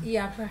for them?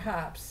 Yeah,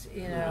 perhaps,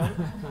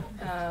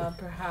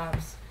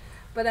 perhaps.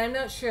 but I'm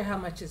not sure how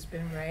much has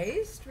been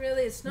raised,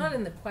 really. It's not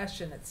in the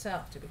question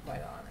itself, to be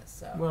quite honest,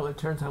 so. Well, it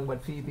turns on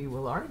what Phoebe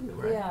will argue,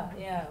 right?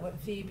 Yeah, what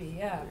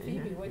Phoebe,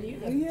 Phoebe, what are you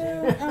gonna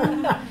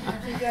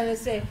Yeah, do? You're gonna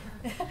say,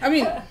 I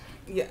mean,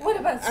 yeah. what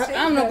about state?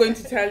 I'm not going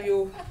to tell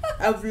you.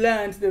 I've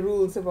learned the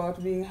rules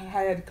about being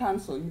hired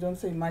counsel. You don't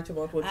say much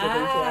about what you're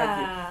going to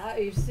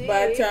argue. You see.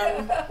 But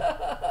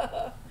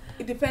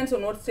it depends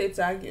on what states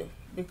argue,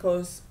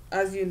 because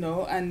as you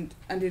know, and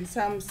in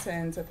some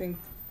sense, I think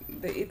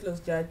the ITLO's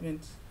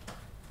judgment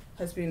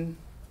has been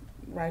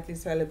rightly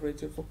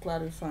celebrated for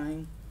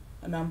clarifying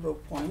a number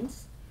of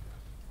points.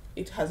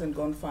 It hasn't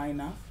gone far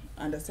enough,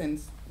 and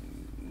since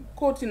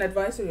courts in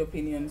advisory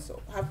opinions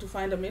have to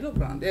find a middle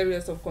ground,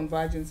 areas of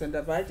convergence and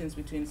divergence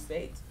between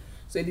states.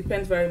 So it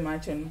depends very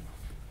much on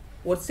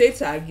what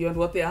states argue and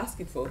what they ask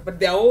it for. But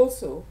there are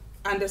also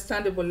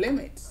understandable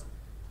limits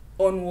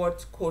on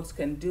what courts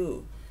can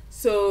do.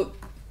 So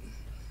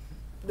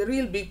the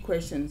real big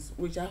questions,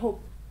 which I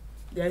hope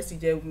the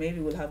ICJ maybe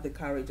will have the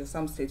courage, or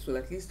some states will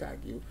at least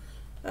argue,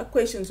 are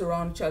questions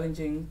around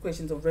challenging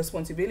questions of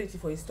responsibility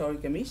for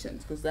historic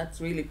emissions, because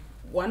that's really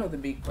one of the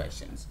big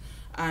questions.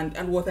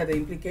 And what are the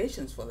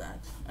implications for that?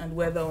 And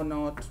whether or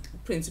not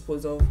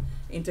principles of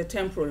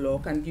intertemporal law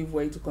can give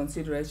way to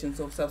considerations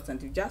of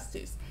substantive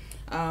justice.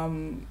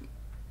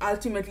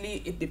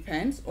 Ultimately, it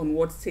depends on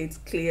what states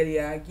clearly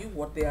argue,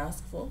 what they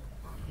ask for,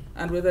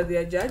 and whether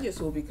their judges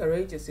will be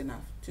courageous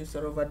enough to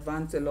sort of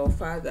advance the law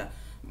further.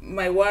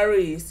 My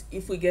worry is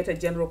if we get a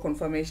general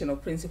confirmation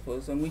of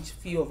principles on which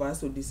few of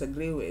us will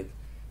disagree with,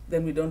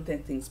 then we don't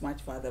take things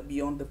much further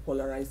beyond the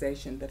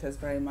polarization that has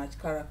very much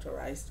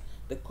characterized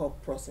the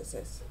COP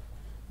processes.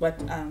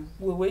 But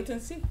we'll wait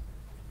and see.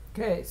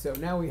 Okay, so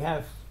now we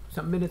have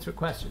some minutes for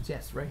questions.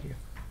 Yes, right here.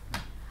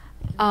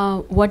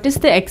 What is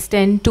the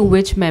extent to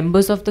which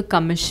members of the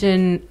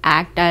commission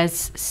act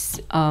as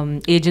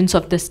agents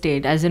of the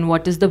state? As in,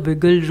 what is the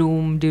wiggle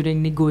room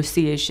during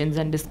negotiations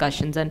and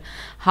discussions, and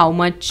how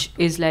much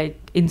is like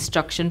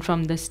instruction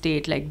from the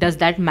state? Like, does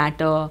that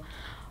matter?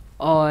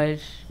 Or,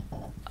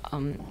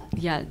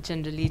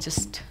 generally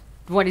just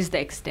what is the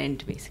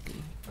extent,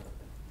 basically?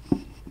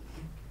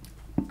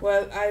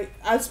 Well,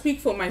 I'll speak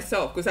for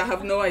myself because I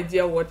have no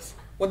idea what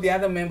the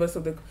other members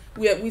of the...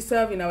 We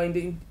serve in our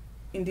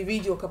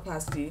individual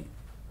capacity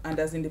and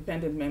as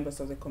independent members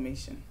of the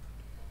commission.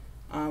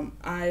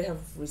 I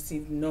have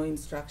received no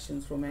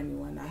instructions from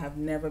anyone. I have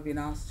never been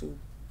asked to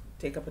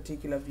take a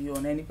particular view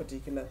on any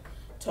particular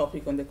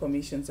topic on the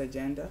commission's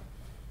agenda.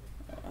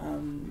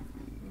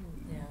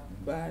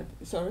 But,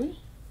 sorry?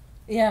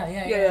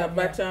 Yeah.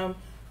 But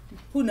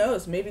who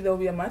knows? Maybe there will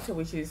be a matter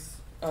which is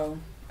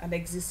an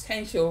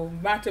existential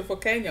matter for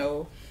Kenya,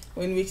 or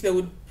in which they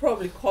would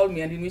probably call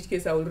me, and in which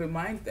case I will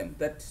remind them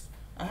that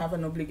I have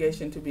an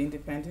obligation to be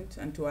independent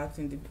and to act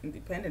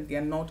independently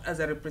and not as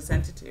a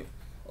representative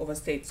of a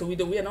state. So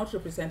we are not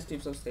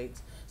representatives of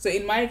states. So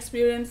in my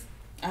experience,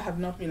 I have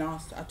not been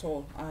asked at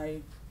all.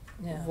 I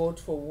vote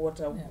for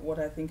what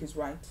I think is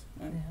right.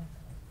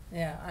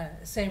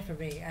 Same for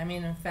me. I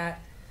mean, in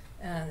fact,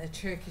 the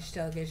Turkish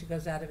delegation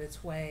goes out of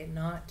its way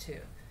not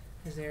to,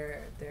 because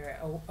they're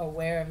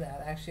aware of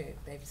that. Actually,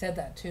 they've said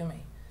that to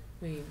me.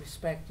 We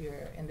respect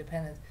your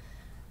independence.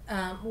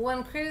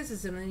 One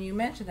criticism, and you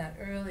mentioned that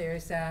earlier,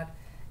 is that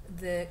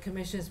the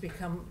commission has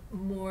become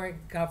more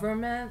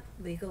government,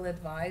 legal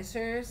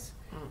advisors,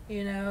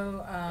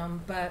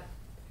 but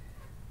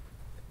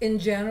in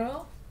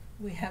general,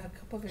 we have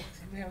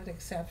we have an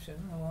exception.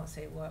 I won't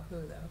say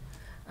who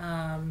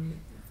though.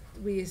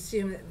 We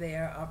assume that they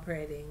are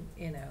operating,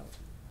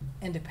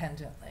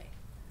 independently.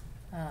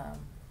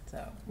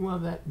 Well,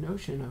 that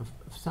notion of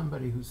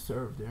somebody who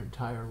served their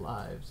entire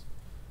lives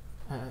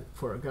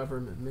for a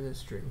government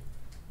ministry,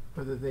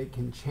 whether they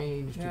can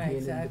change to be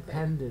an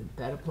independent,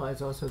 that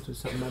applies also to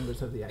some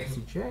members of the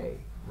ICJ,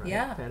 right?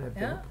 Yeah, that have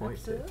been appointed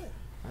absolutely.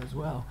 as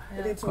well.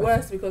 But it's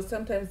worse because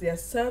sometimes they are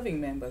serving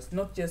members,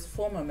 not just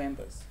former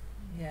members.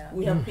 Yeah.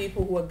 We have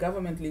people who are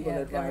government legal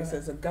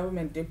advisors, or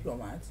government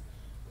diplomats,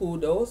 who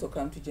would also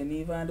come to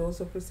Geneva and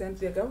also present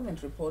their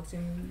government reports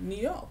in New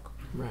York.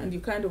 Right. And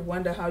you kind of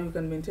wonder how you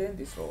can maintain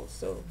this role.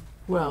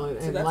 Well,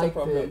 and that's like a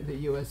problem. the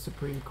U.S.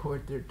 Supreme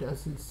Court, there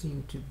doesn't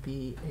seem to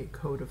be a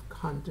code of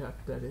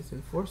conduct that is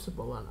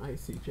enforceable on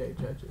ICJ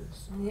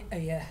judges.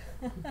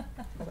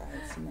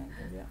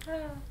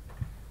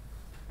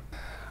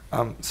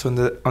 So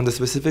on the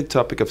specific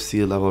topic of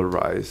sea level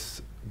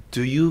rise,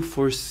 do you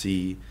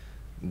foresee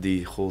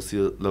the whole sea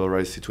level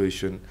rise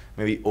situation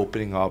maybe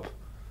opening up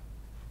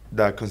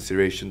that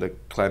consideration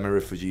that climate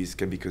refugees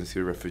can be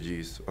considered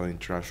refugees on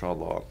international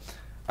law?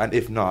 And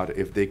if not,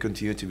 if they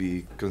continue to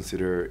be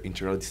considered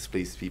internally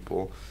displaced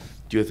people,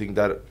 do you think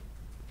that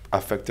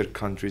affected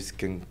countries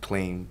can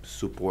claim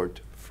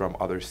support from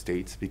other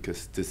states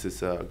because this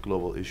is a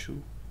global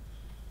issue?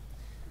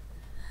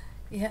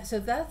 Yeah, so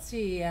that's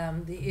the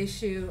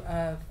issue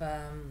of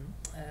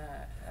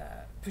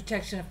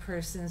protection of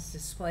persons,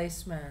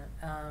 displacement.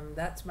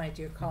 That's my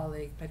dear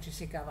colleague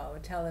Patricia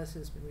Gavalo-Teles,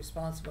 who's been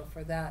responsible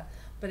for that.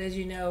 But as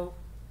you know,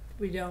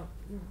 the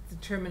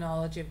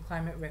terminology of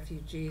climate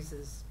refugees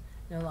is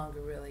no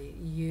longer really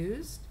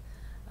used.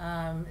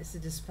 It's the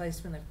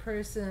displacement of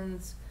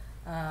persons,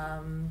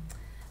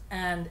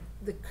 and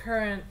the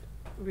current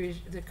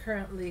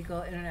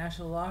legal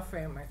international law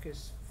framework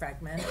is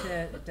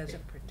fragmented. It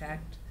doesn't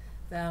protect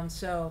them.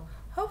 So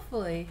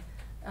hopefully,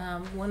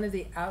 one of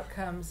the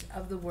outcomes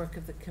of the work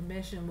of the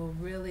Commission will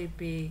really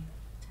be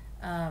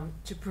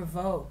to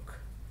provoke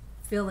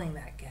filling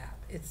that gap.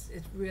 It's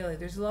really,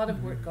 there's a lot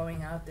of work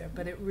going out there,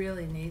 but it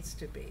really needs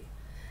to be.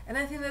 And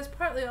I think that's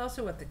partly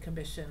also what the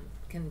Commission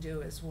can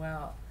do as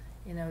well.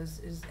 You know,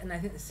 and I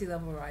think the sea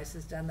level rise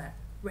has done that,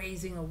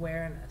 raising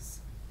awareness.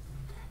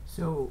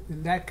 So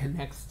that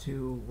connects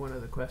to one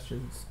of the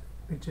questions,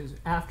 which is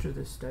after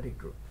the study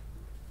group,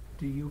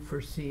 do you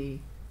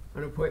foresee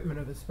an appointment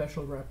of a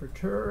special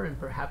rapporteur and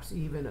perhaps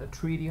even a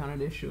treaty on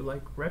an issue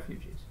like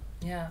refugees?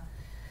 Yeah.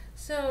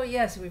 So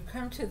yes, we've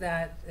come to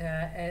that.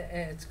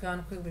 It's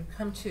gone quick. We've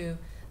come to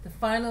the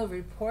final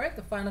report.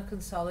 The final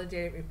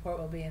consolidated report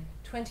will be in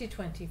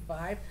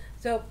 2025.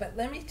 So, but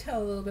let me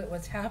tell a little bit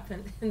what's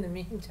happened in the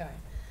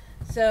meantime.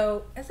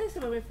 So, as I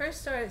said, when we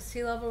first started,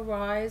 sea level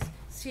rise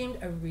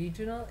seemed a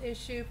regional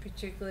issue,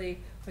 particularly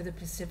for the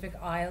Pacific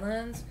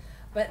Islands.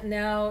 But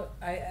now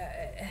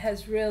it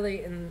has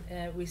really,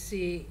 we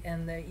see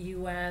in the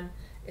UN,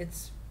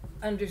 it's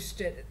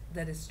understood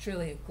that it's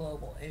truly a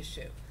global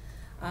issue.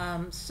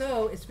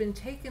 So it's been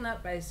taken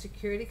up by the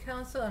Security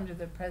Council under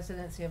the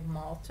presidency of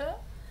Malta.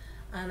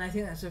 And I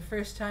think that's the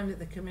first time that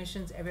the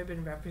Commission's ever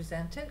been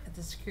represented at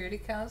the Security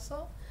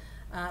Council.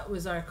 It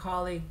was our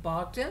colleague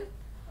Bogdan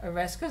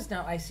Oresco's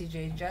now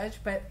ICJ judge,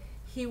 but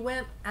he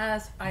went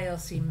as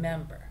ILC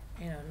member,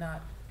 you know,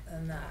 not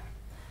in that.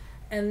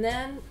 And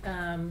then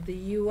the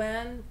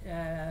UN,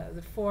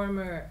 the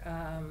former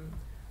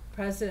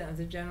president of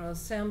the General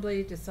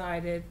Assembly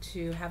decided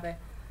to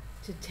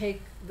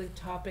take the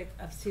topic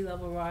of sea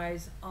level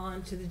rise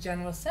on to the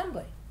General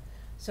Assembly.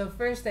 So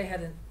first they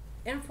had an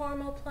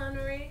informal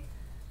plenary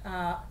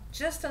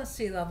just on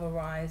sea level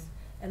rise,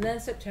 and then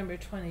September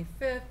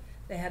 25th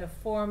they had a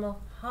formal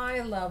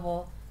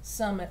high-level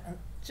summit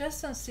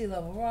just on sea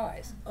level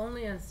rise,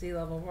 only on sea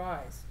level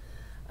rise.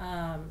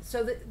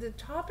 So the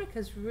topic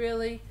has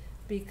really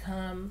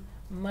become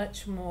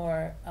much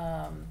more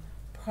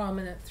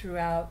prominent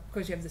throughout. Of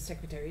course, you have the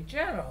Secretary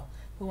General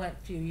who went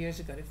a few years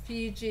ago to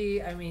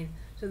Fiji. I mean,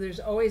 so there's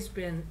always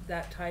been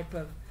that type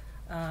of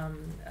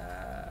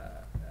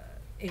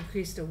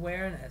increased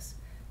awareness.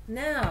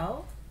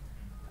 Now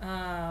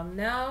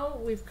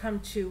we've come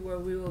to where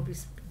we will be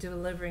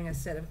delivering a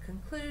set of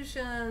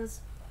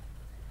conclusions.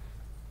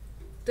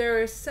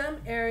 There are some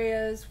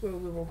areas where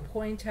we will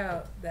point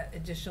out that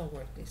additional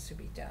work needs to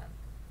be done,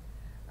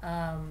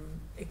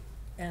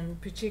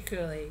 and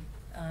particularly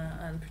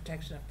on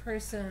protection of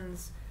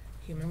persons,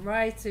 human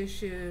rights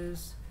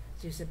issues,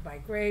 as you said,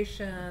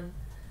 migration,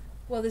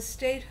 well, the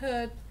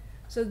statehood.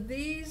 So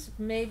these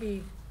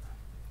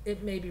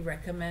it may be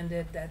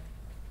recommended that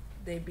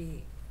they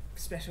be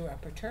special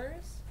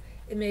rapporteurs.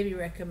 It may be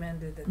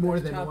recommended that more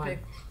those than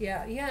topics. one.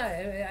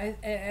 Yeah,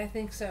 I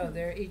think so.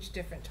 They're each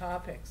different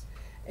topics.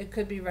 It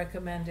could be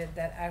recommended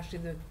that actually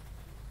the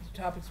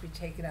topics be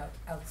taken out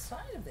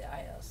outside of the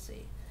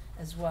ILC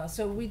as well.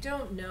 So we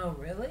don't know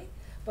really,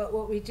 but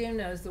what we do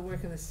know is the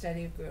work of the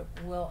study group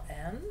will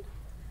end.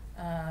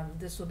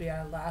 This will be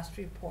our last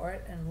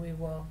report, and we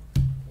will,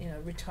 you know,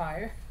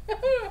 retire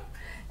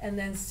and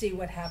then see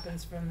what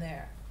happens from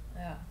there.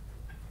 Yeah.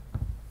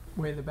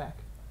 Way in the back.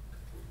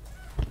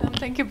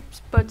 Thank you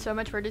both so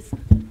much for this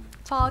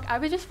talk. I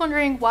was just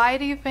wondering, why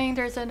do you think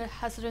there's a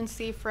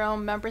hesitancy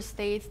from member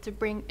states to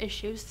bring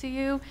issues to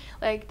you?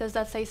 Like, does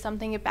that say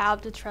something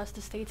about the trust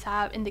the states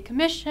have in the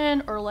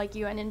Commission or like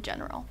UN in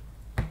general?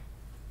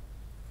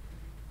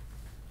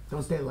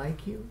 Don't they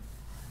like you?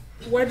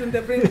 Why don't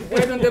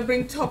they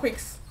bring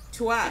topics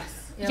to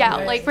us? Yeah,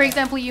 like for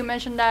example, you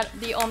mentioned that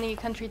the only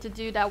country to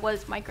do that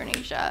was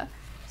Micronesia.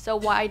 So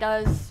why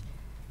does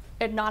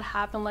it not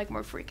happen like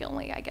more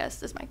frequently, I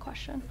guess is my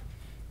question.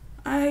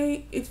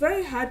 It's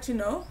very hard to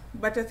know,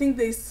 but I think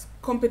there's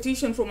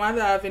competition from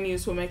other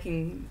avenues for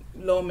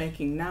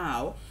lawmaking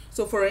now.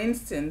 So for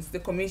instance, the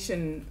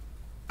Commission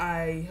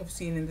I have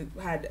seen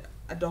had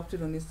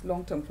adopted on its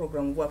long-term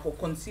program work or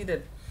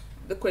considered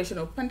the question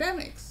of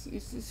pandemics.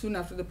 Soon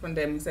after the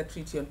pandemics, a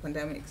treaty on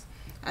pandemics.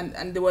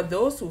 And there were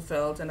those who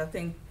felt, and I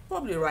think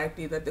probably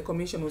rightly, that the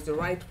Commission was the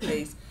right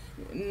place,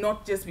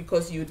 not just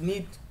because you'd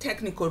need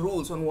technical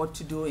rules on what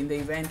to do in the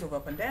event of a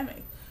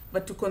pandemic,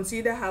 but to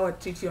consider how a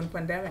treaty on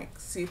pandemics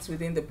sits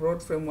within the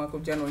broad framework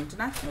of general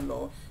international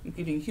law,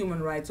 including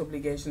human rights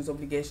obligations,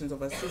 obligations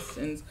of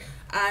assistance,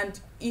 and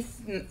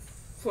if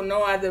for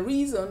no other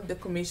reason, the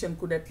Commission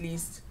could at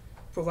least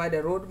provide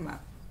a roadmap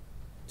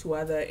to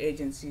other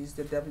agencies,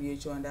 the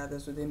WHO and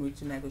others, within which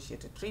to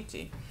negotiate a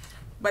treaty.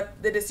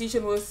 But the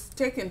decision was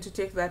taken to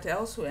take that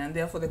elsewhere, and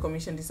therefore the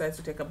Commission decides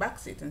to take a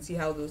backseat and see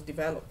how those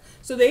develop.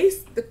 So there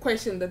is the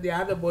question that the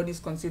other bodies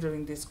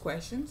considering these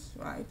questions,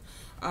 right?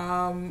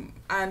 And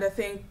I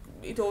think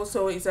it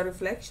also is a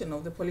reflection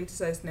of the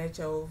politicized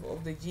nature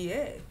of the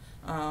GA.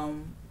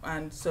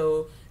 And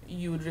so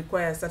you would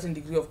require a certain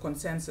degree of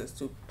consensus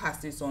to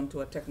pass this on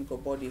to a technical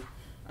body.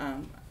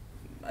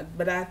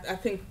 But I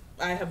think,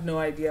 I have no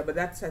idea, but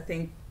that's, I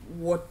think,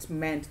 what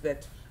meant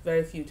that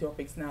very few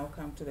topics now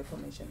come to the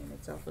commission in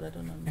itself, but I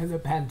don't know. And the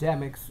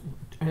pandemics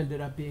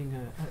ended up being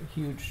a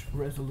huge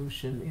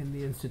resolution in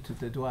the Institut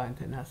de Droit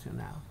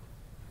International.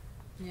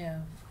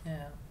 Yeah,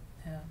 yeah,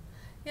 yeah.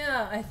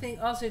 Yeah, I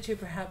think also too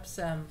perhaps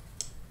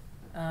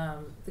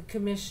the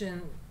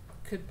commission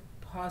could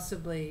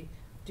possibly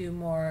do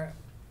more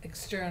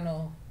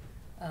external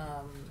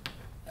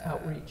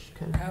Outreach.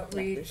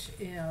 outreach,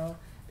 you know,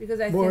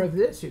 because I More think of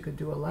this, you could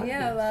do a lot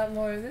yeah, a of lot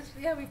more of this.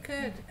 Yeah, we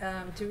could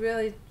to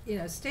really, you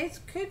know, states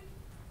could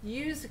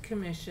use the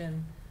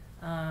commission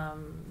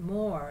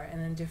more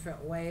and in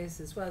different ways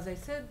as well. As I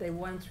said, they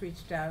once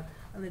reached out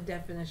on the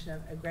definition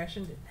of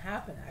aggression. Didn't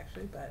happen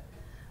actually,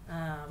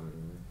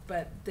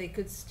 but they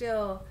could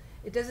still.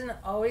 It doesn't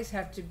always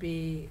have to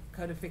be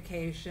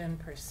codification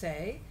per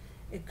se.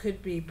 It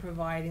could be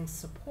providing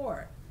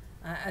support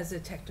as a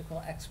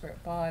technical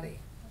expert body.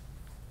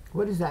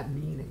 What does that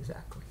mean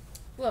exactly?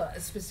 Well, a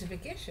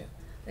specific issue.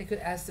 They could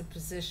ask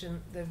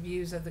the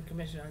views of the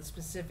commission on a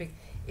specific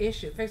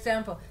issue. For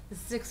example, the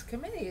Sixth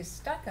Committee is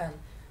stuck on,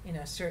 you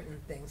know, certain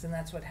things, and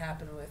that's what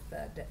happened with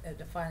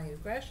defining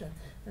aggression.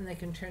 Then they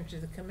can turn to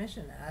the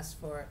commission and ask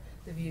for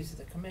the views of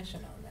the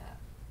commission on that.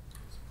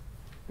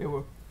 There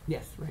were,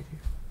 yes, right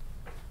here.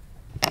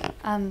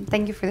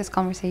 Thank you for this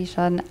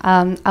conversation.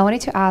 I wanted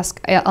to ask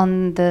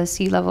on the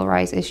sea level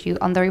rise issue.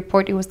 On the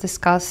report, it was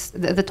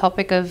discussed, the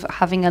topic of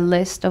having a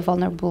list of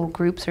vulnerable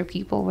groups or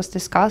people was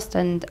discussed,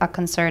 and a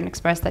concern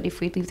expressed that if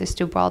we leave this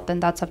too broad, then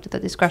that's up to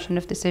the discretion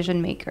of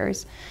decision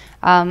makers.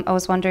 I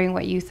was wondering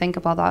what you think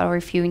about that, or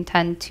if you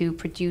intend to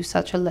produce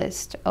such a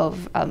list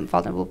of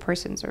vulnerable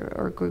persons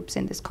or groups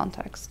in this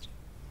context.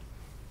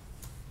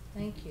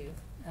 Thank you.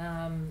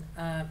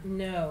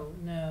 No.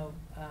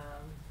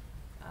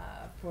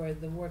 For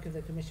the work of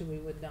the commission, we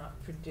would not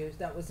produce.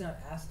 That was not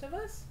asked of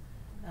us,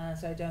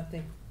 so I don't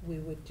think we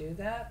would do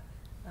that.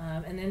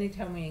 And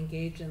anytime we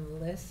engage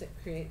in lists, it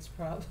creates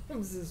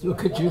problems as well. You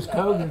could use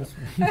Kogan's.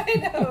 I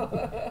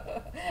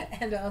know.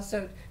 And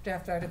also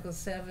draft Article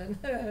 7.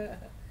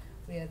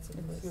 We had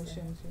some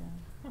lists.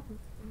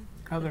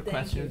 Other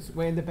questions?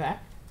 Way in the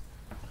back?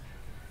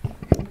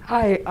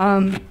 Hi.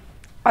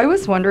 I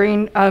was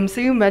wondering,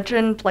 so you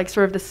mentioned like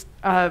sort of this,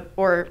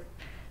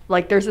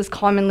 like there's this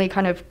commonly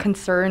kind of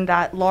concern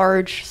that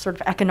large sort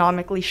of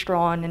economically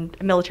strong and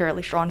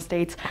militarily strong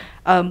states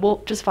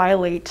will just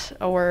violate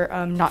or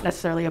not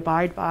necessarily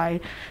abide by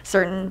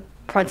certain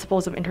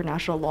principles of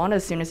international law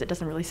as soon as it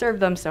doesn't really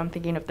serve them. So I'm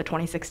thinking of the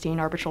 2016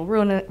 arbitral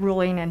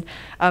ruling and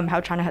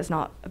how China has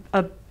not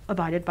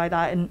abided by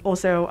that, and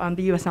also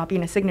the U.S. not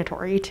being a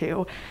signatory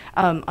to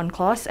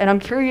UNCLOS. And I'm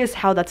curious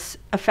how that's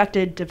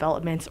affected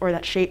developments, or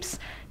that shapes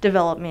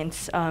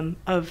developments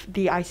of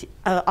the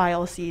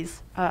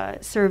ILC's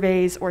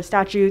surveys or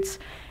statutes,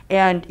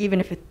 and even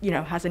if it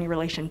has any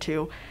relation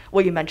to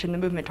what you mentioned, the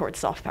movement towards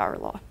soft power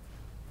law.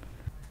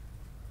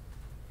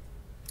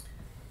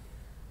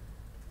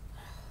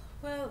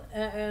 Well,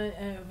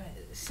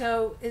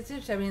 so it's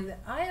interesting. I mean, the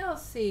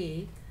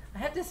ILC, I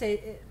have to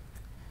say,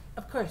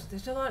 of course,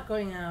 there's a lot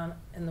going on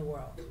in the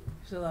world.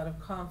 There's a lot of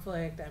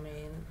conflict. I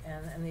mean,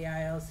 and the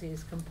ILC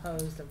is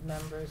composed of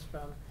members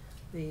from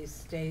these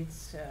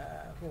states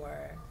who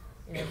are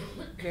in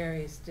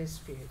various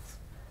disputes.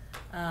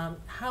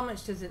 How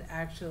much does it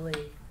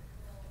actually,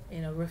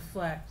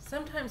 reflect?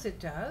 Sometimes it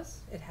does.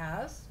 It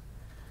has,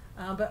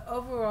 but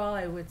overall,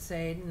 I would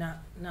say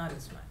not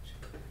as much.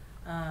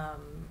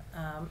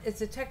 It's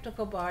a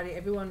technical body.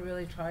 Everyone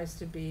really tries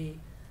to be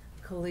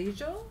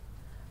collegial,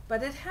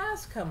 but it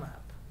has come up.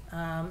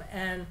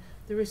 And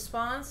the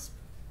response,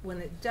 when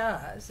it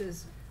does,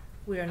 is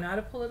we are not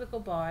a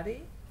political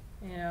body,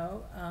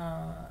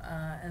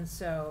 and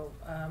so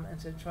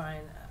try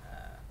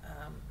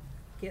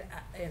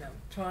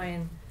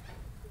and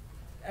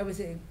I would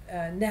say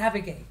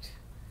navigate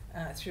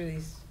through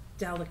these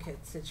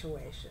delicate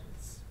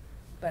situations,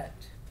 but.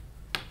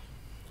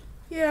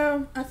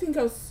 Yeah, I think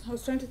I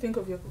was trying to think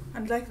of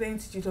unlike the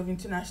Institute of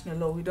International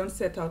Law, we don't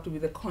set out to be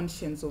the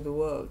conscience of the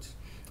world.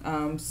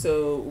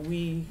 So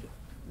we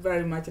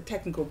very much a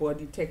technical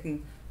body,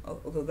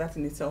 although that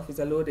in itself is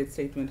a loaded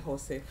statement,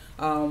 Jose.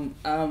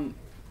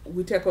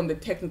 We take on the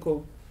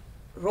technical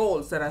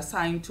roles that are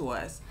assigned to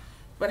us.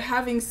 But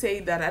having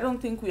said that, I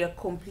don't think we are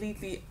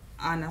completely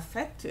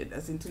unaffected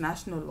as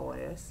international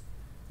lawyers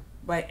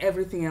by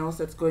everything else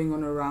that's going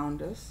on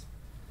around us.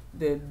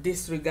 The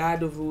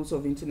disregard of rules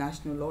of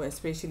international law,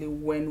 especially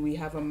when we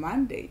have a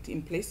mandate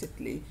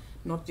implicitly,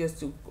 not just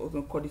to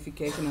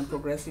codification and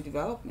progressive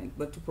development,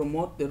 but to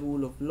promote the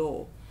rule of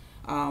law.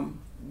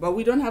 But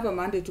we don't have a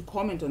mandate to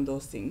comment on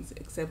those things,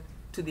 except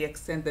to the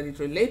extent that it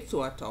relates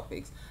to our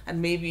topics,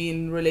 and maybe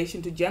in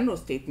relation to general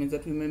statements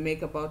that we may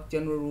make about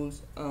general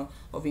rules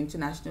of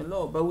international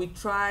law. But we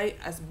try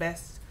as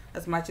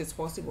much as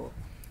possible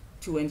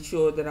to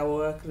ensure that our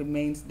work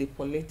remains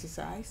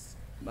depoliticized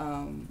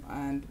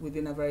and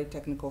within a very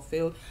technical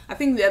field. I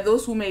think there are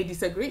those who may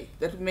disagree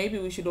that maybe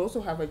we should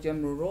also have a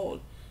general role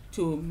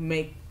to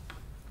make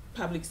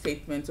public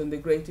statements on the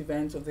great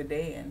events of the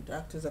day and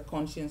act as a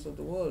conscience of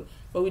the world.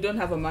 But we don't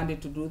have a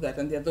mandate to do that,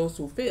 and there are those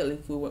who feel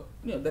if we were,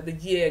 that the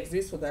GA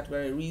exists for that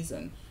very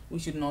reason, we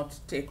should not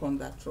take on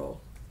that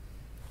role.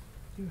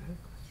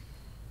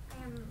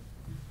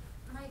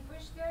 My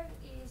question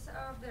is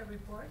of the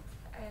report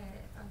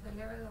of the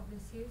level of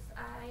disease.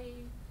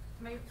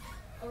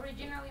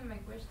 Originally my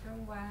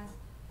question was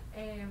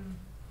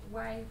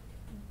why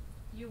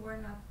you were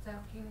not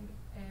talking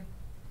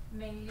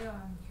mainly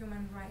on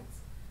human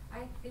rights.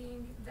 I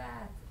think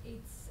that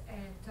it's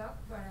a talk,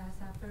 but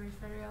as a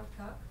peripheral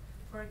talk.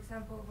 For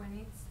example, when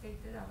it's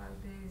stated about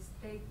the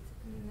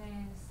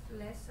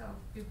stateless of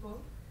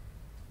people,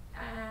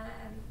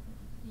 and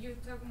you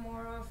talk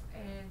more of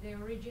the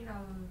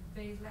original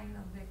baseline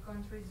of the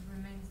countries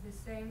remains the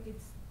same.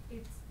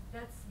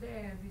 That's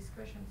the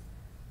discussions.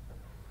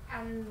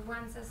 And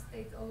once a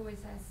state, always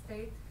a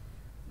state.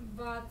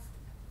 But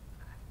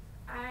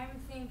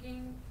I'm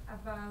thinking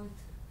about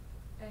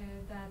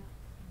that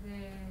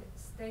the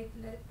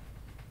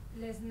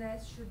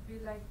statelessness should be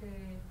like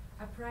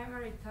a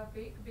primary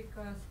topic,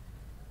 because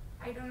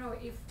I don't know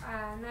if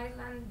an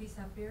island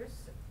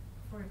disappears,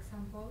 for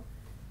example,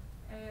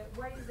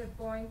 what is the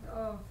point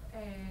of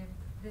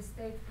the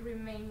state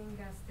remaining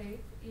a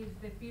state if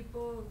the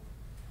people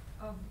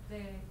of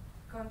the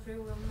country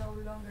will no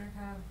longer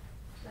have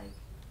like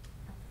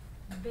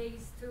a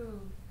base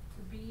to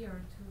be or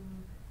to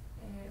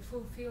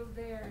fulfill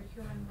their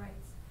human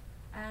rights?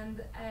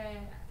 And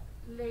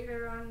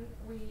later on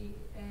we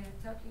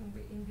talking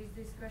in this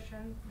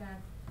discussion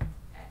that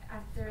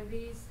after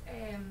this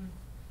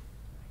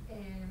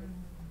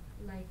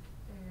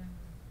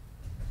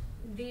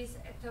this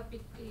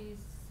topic is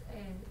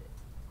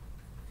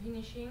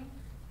finishing,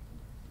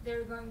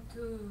 they're going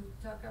to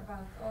talk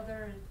about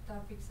other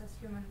topics as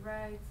human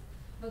rights,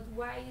 but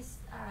why is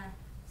a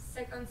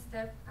second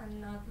step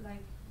and not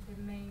like the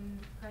main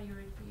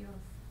priority of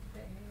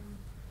the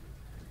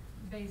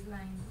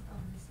baseline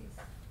of disease?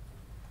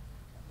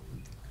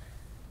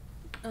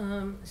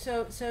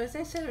 So as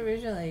I said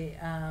originally,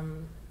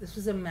 this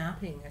was a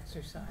mapping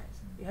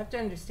exercise. You have to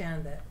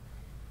understand that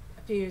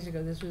a few years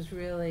ago, this was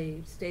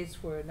really,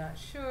 states were not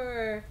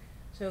sure.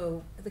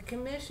 So the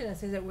commission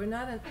says that we're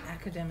not an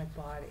academic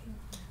body.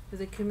 But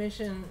the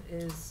commission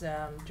is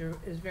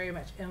very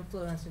much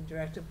influenced and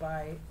directed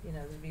by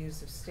the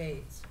views of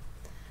states.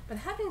 But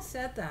having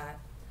said that,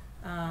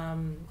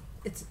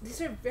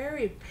 these are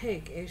very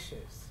big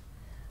issues.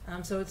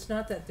 So it's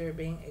not that they're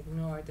being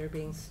ignored; they're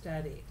being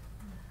studied.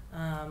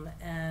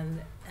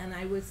 And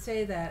I would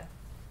say that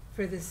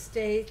for the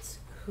states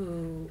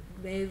who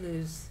may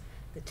lose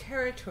the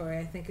territory,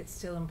 I think it's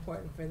still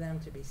important for them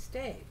to be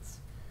states.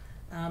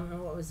 And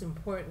what was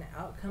important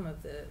outcome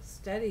of the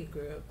study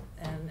group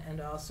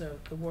and also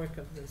the work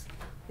of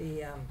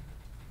the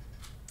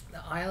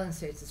island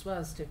states as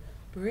well is to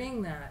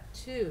bring that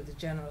to the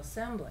General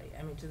Assembly.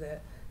 I mean, to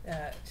the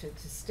to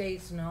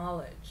states'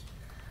 knowledge.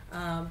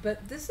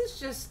 But this is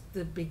just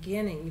the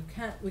beginning.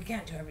 We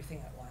can't do everything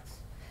at once.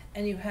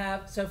 And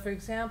so for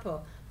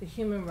example, the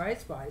human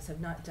rights bodies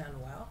have not done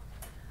well,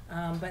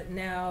 but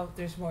now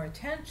there's more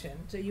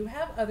attention. So you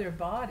have other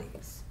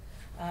bodies.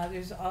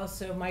 There's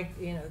also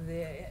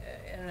the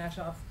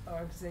International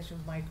Organization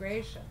of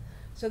Migration.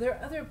 So there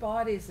are other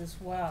bodies as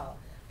well.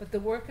 But the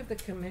work of the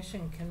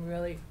Commission can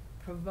really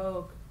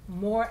provoke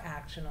more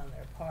action on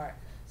their part.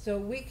 So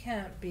we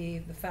can't be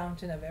the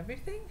fountain of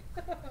everything.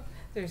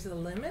 There's a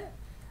limit.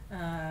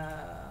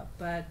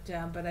 But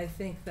I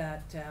think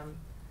that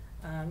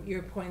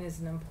your point is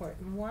an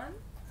important one,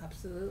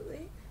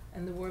 absolutely,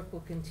 and the work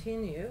will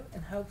continue,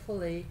 and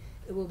hopefully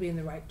it will be in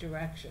the right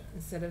direction,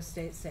 instead of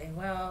states saying,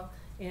 well,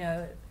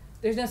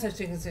 there's no such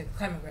thing as a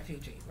climate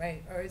refugee,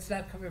 right? Or it's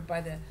not covered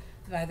by the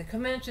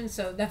convention,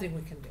 so nothing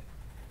we can do.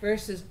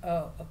 Versus,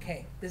 oh,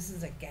 okay, this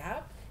is a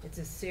gap, it's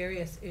a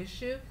serious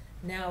issue,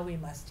 now we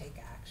must take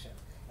action.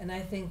 And I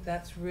think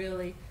that's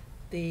really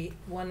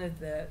one of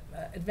the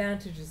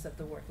advantages of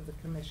the work of the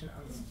Commission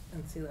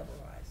on sea level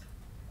rise.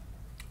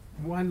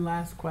 One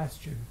last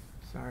question.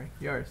 Sorry,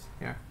 yours.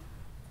 Yeah.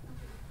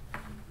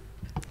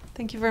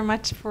 Thank you very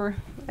much for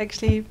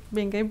actually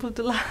being able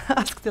to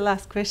ask the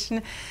last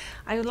question.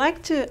 I would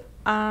like to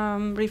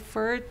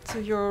refer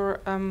to your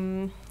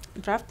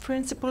draft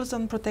principles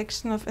on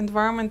protection of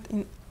environment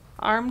in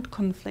armed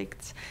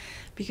conflicts,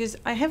 because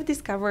I have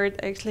discovered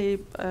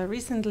actually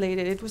recently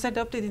that it was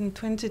adopted in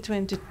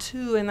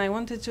 2022, and I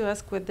wanted to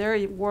ask whether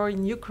war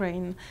in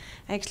Ukraine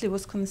actually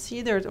was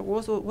considered, or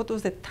what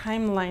was the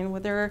timeline,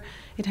 whether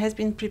it has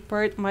been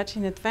prepared much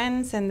in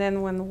advance, and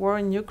then when war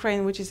in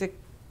Ukraine, which is a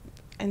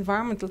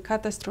environmental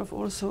catastrophe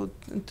also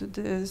to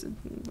the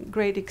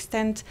great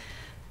extent,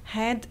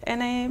 had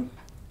any,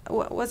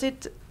 was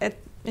it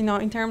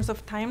in terms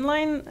of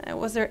timeline,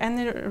 was there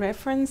any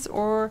reference,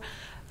 or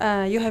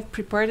you have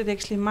prepared it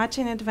actually much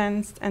in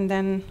advance and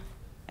then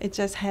it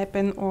just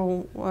happened,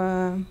 or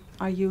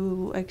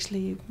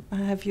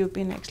have you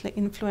been actually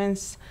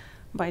influenced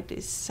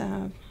this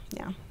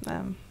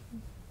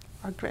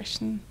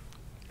aggression.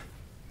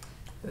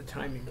 The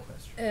timing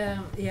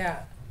question.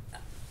 Yeah.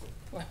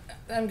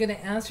 I'm going to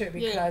answer it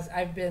because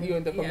I've been. You're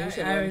in the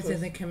commission. I was in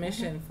the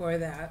commission for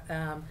that.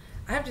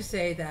 I have to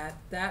say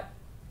that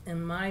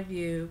in my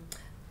view,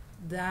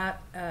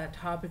 that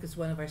topic is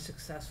one of our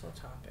successful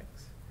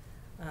topics,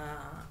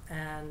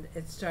 and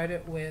it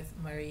started with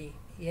Marie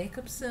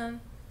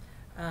Jacobson,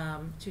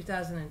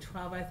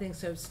 2012, I think.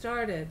 So it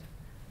started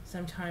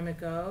some time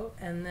ago,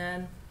 and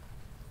then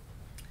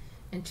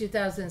in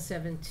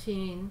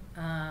 2017,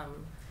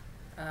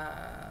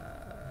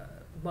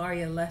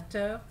 Maria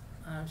Leto.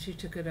 She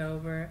took it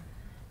over,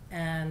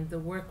 and the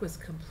work was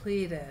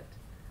completed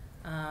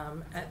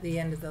at the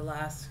end of the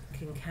last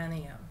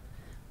quinquennium.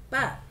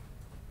 But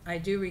I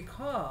do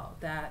recall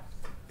that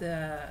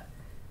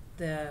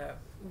the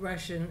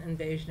Russian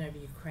invasion of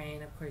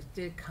Ukraine, of course,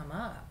 did come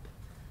up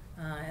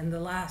in the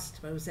last,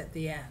 but it was at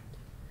the end.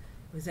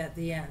 It was at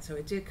the end, so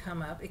it did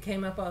come up. It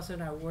came up also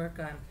in our work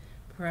on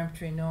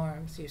peremptory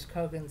norms, use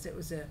Kogan's. It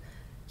was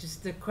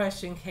just the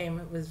question came,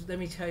 it was, let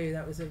me tell you,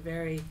 that was a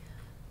very,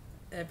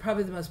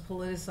 probably the most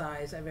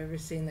politicized I've ever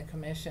seen the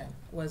commission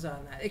was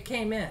on that. It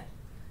came in,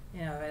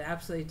 it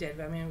absolutely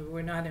did. I mean,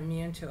 we're not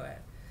immune to it.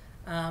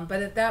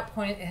 But at that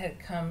point, it had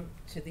come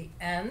to the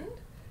end,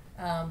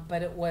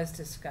 but it was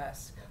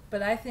discussed.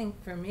 But I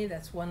think for me,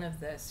 that's one of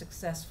the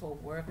successful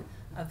work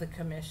of the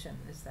commission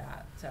is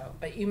that. So,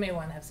 but you may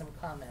want to have some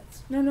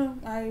comments. No,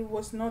 I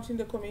was not in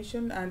the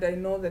commission, and I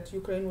know that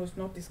Ukraine was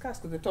not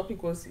discussed because the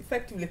topic was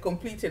effectively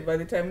completed by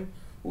the time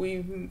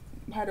we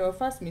had our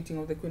first meeting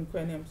of the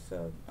quinquennium.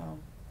 So,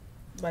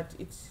 but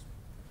it's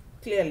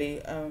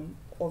clearly,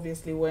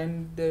 obviously,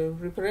 when the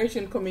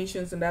reparation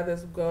commissions and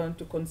others go on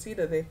to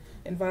consider the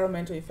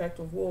environmental effect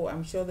of war,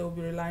 I'm sure they will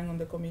be relying on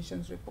the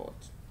commission's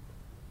report.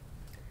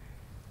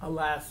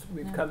 Alas,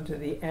 we've come to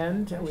the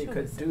end. We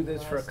could do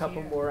this for a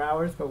couple more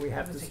hours, but we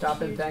have to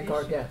stop and thank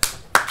our guests.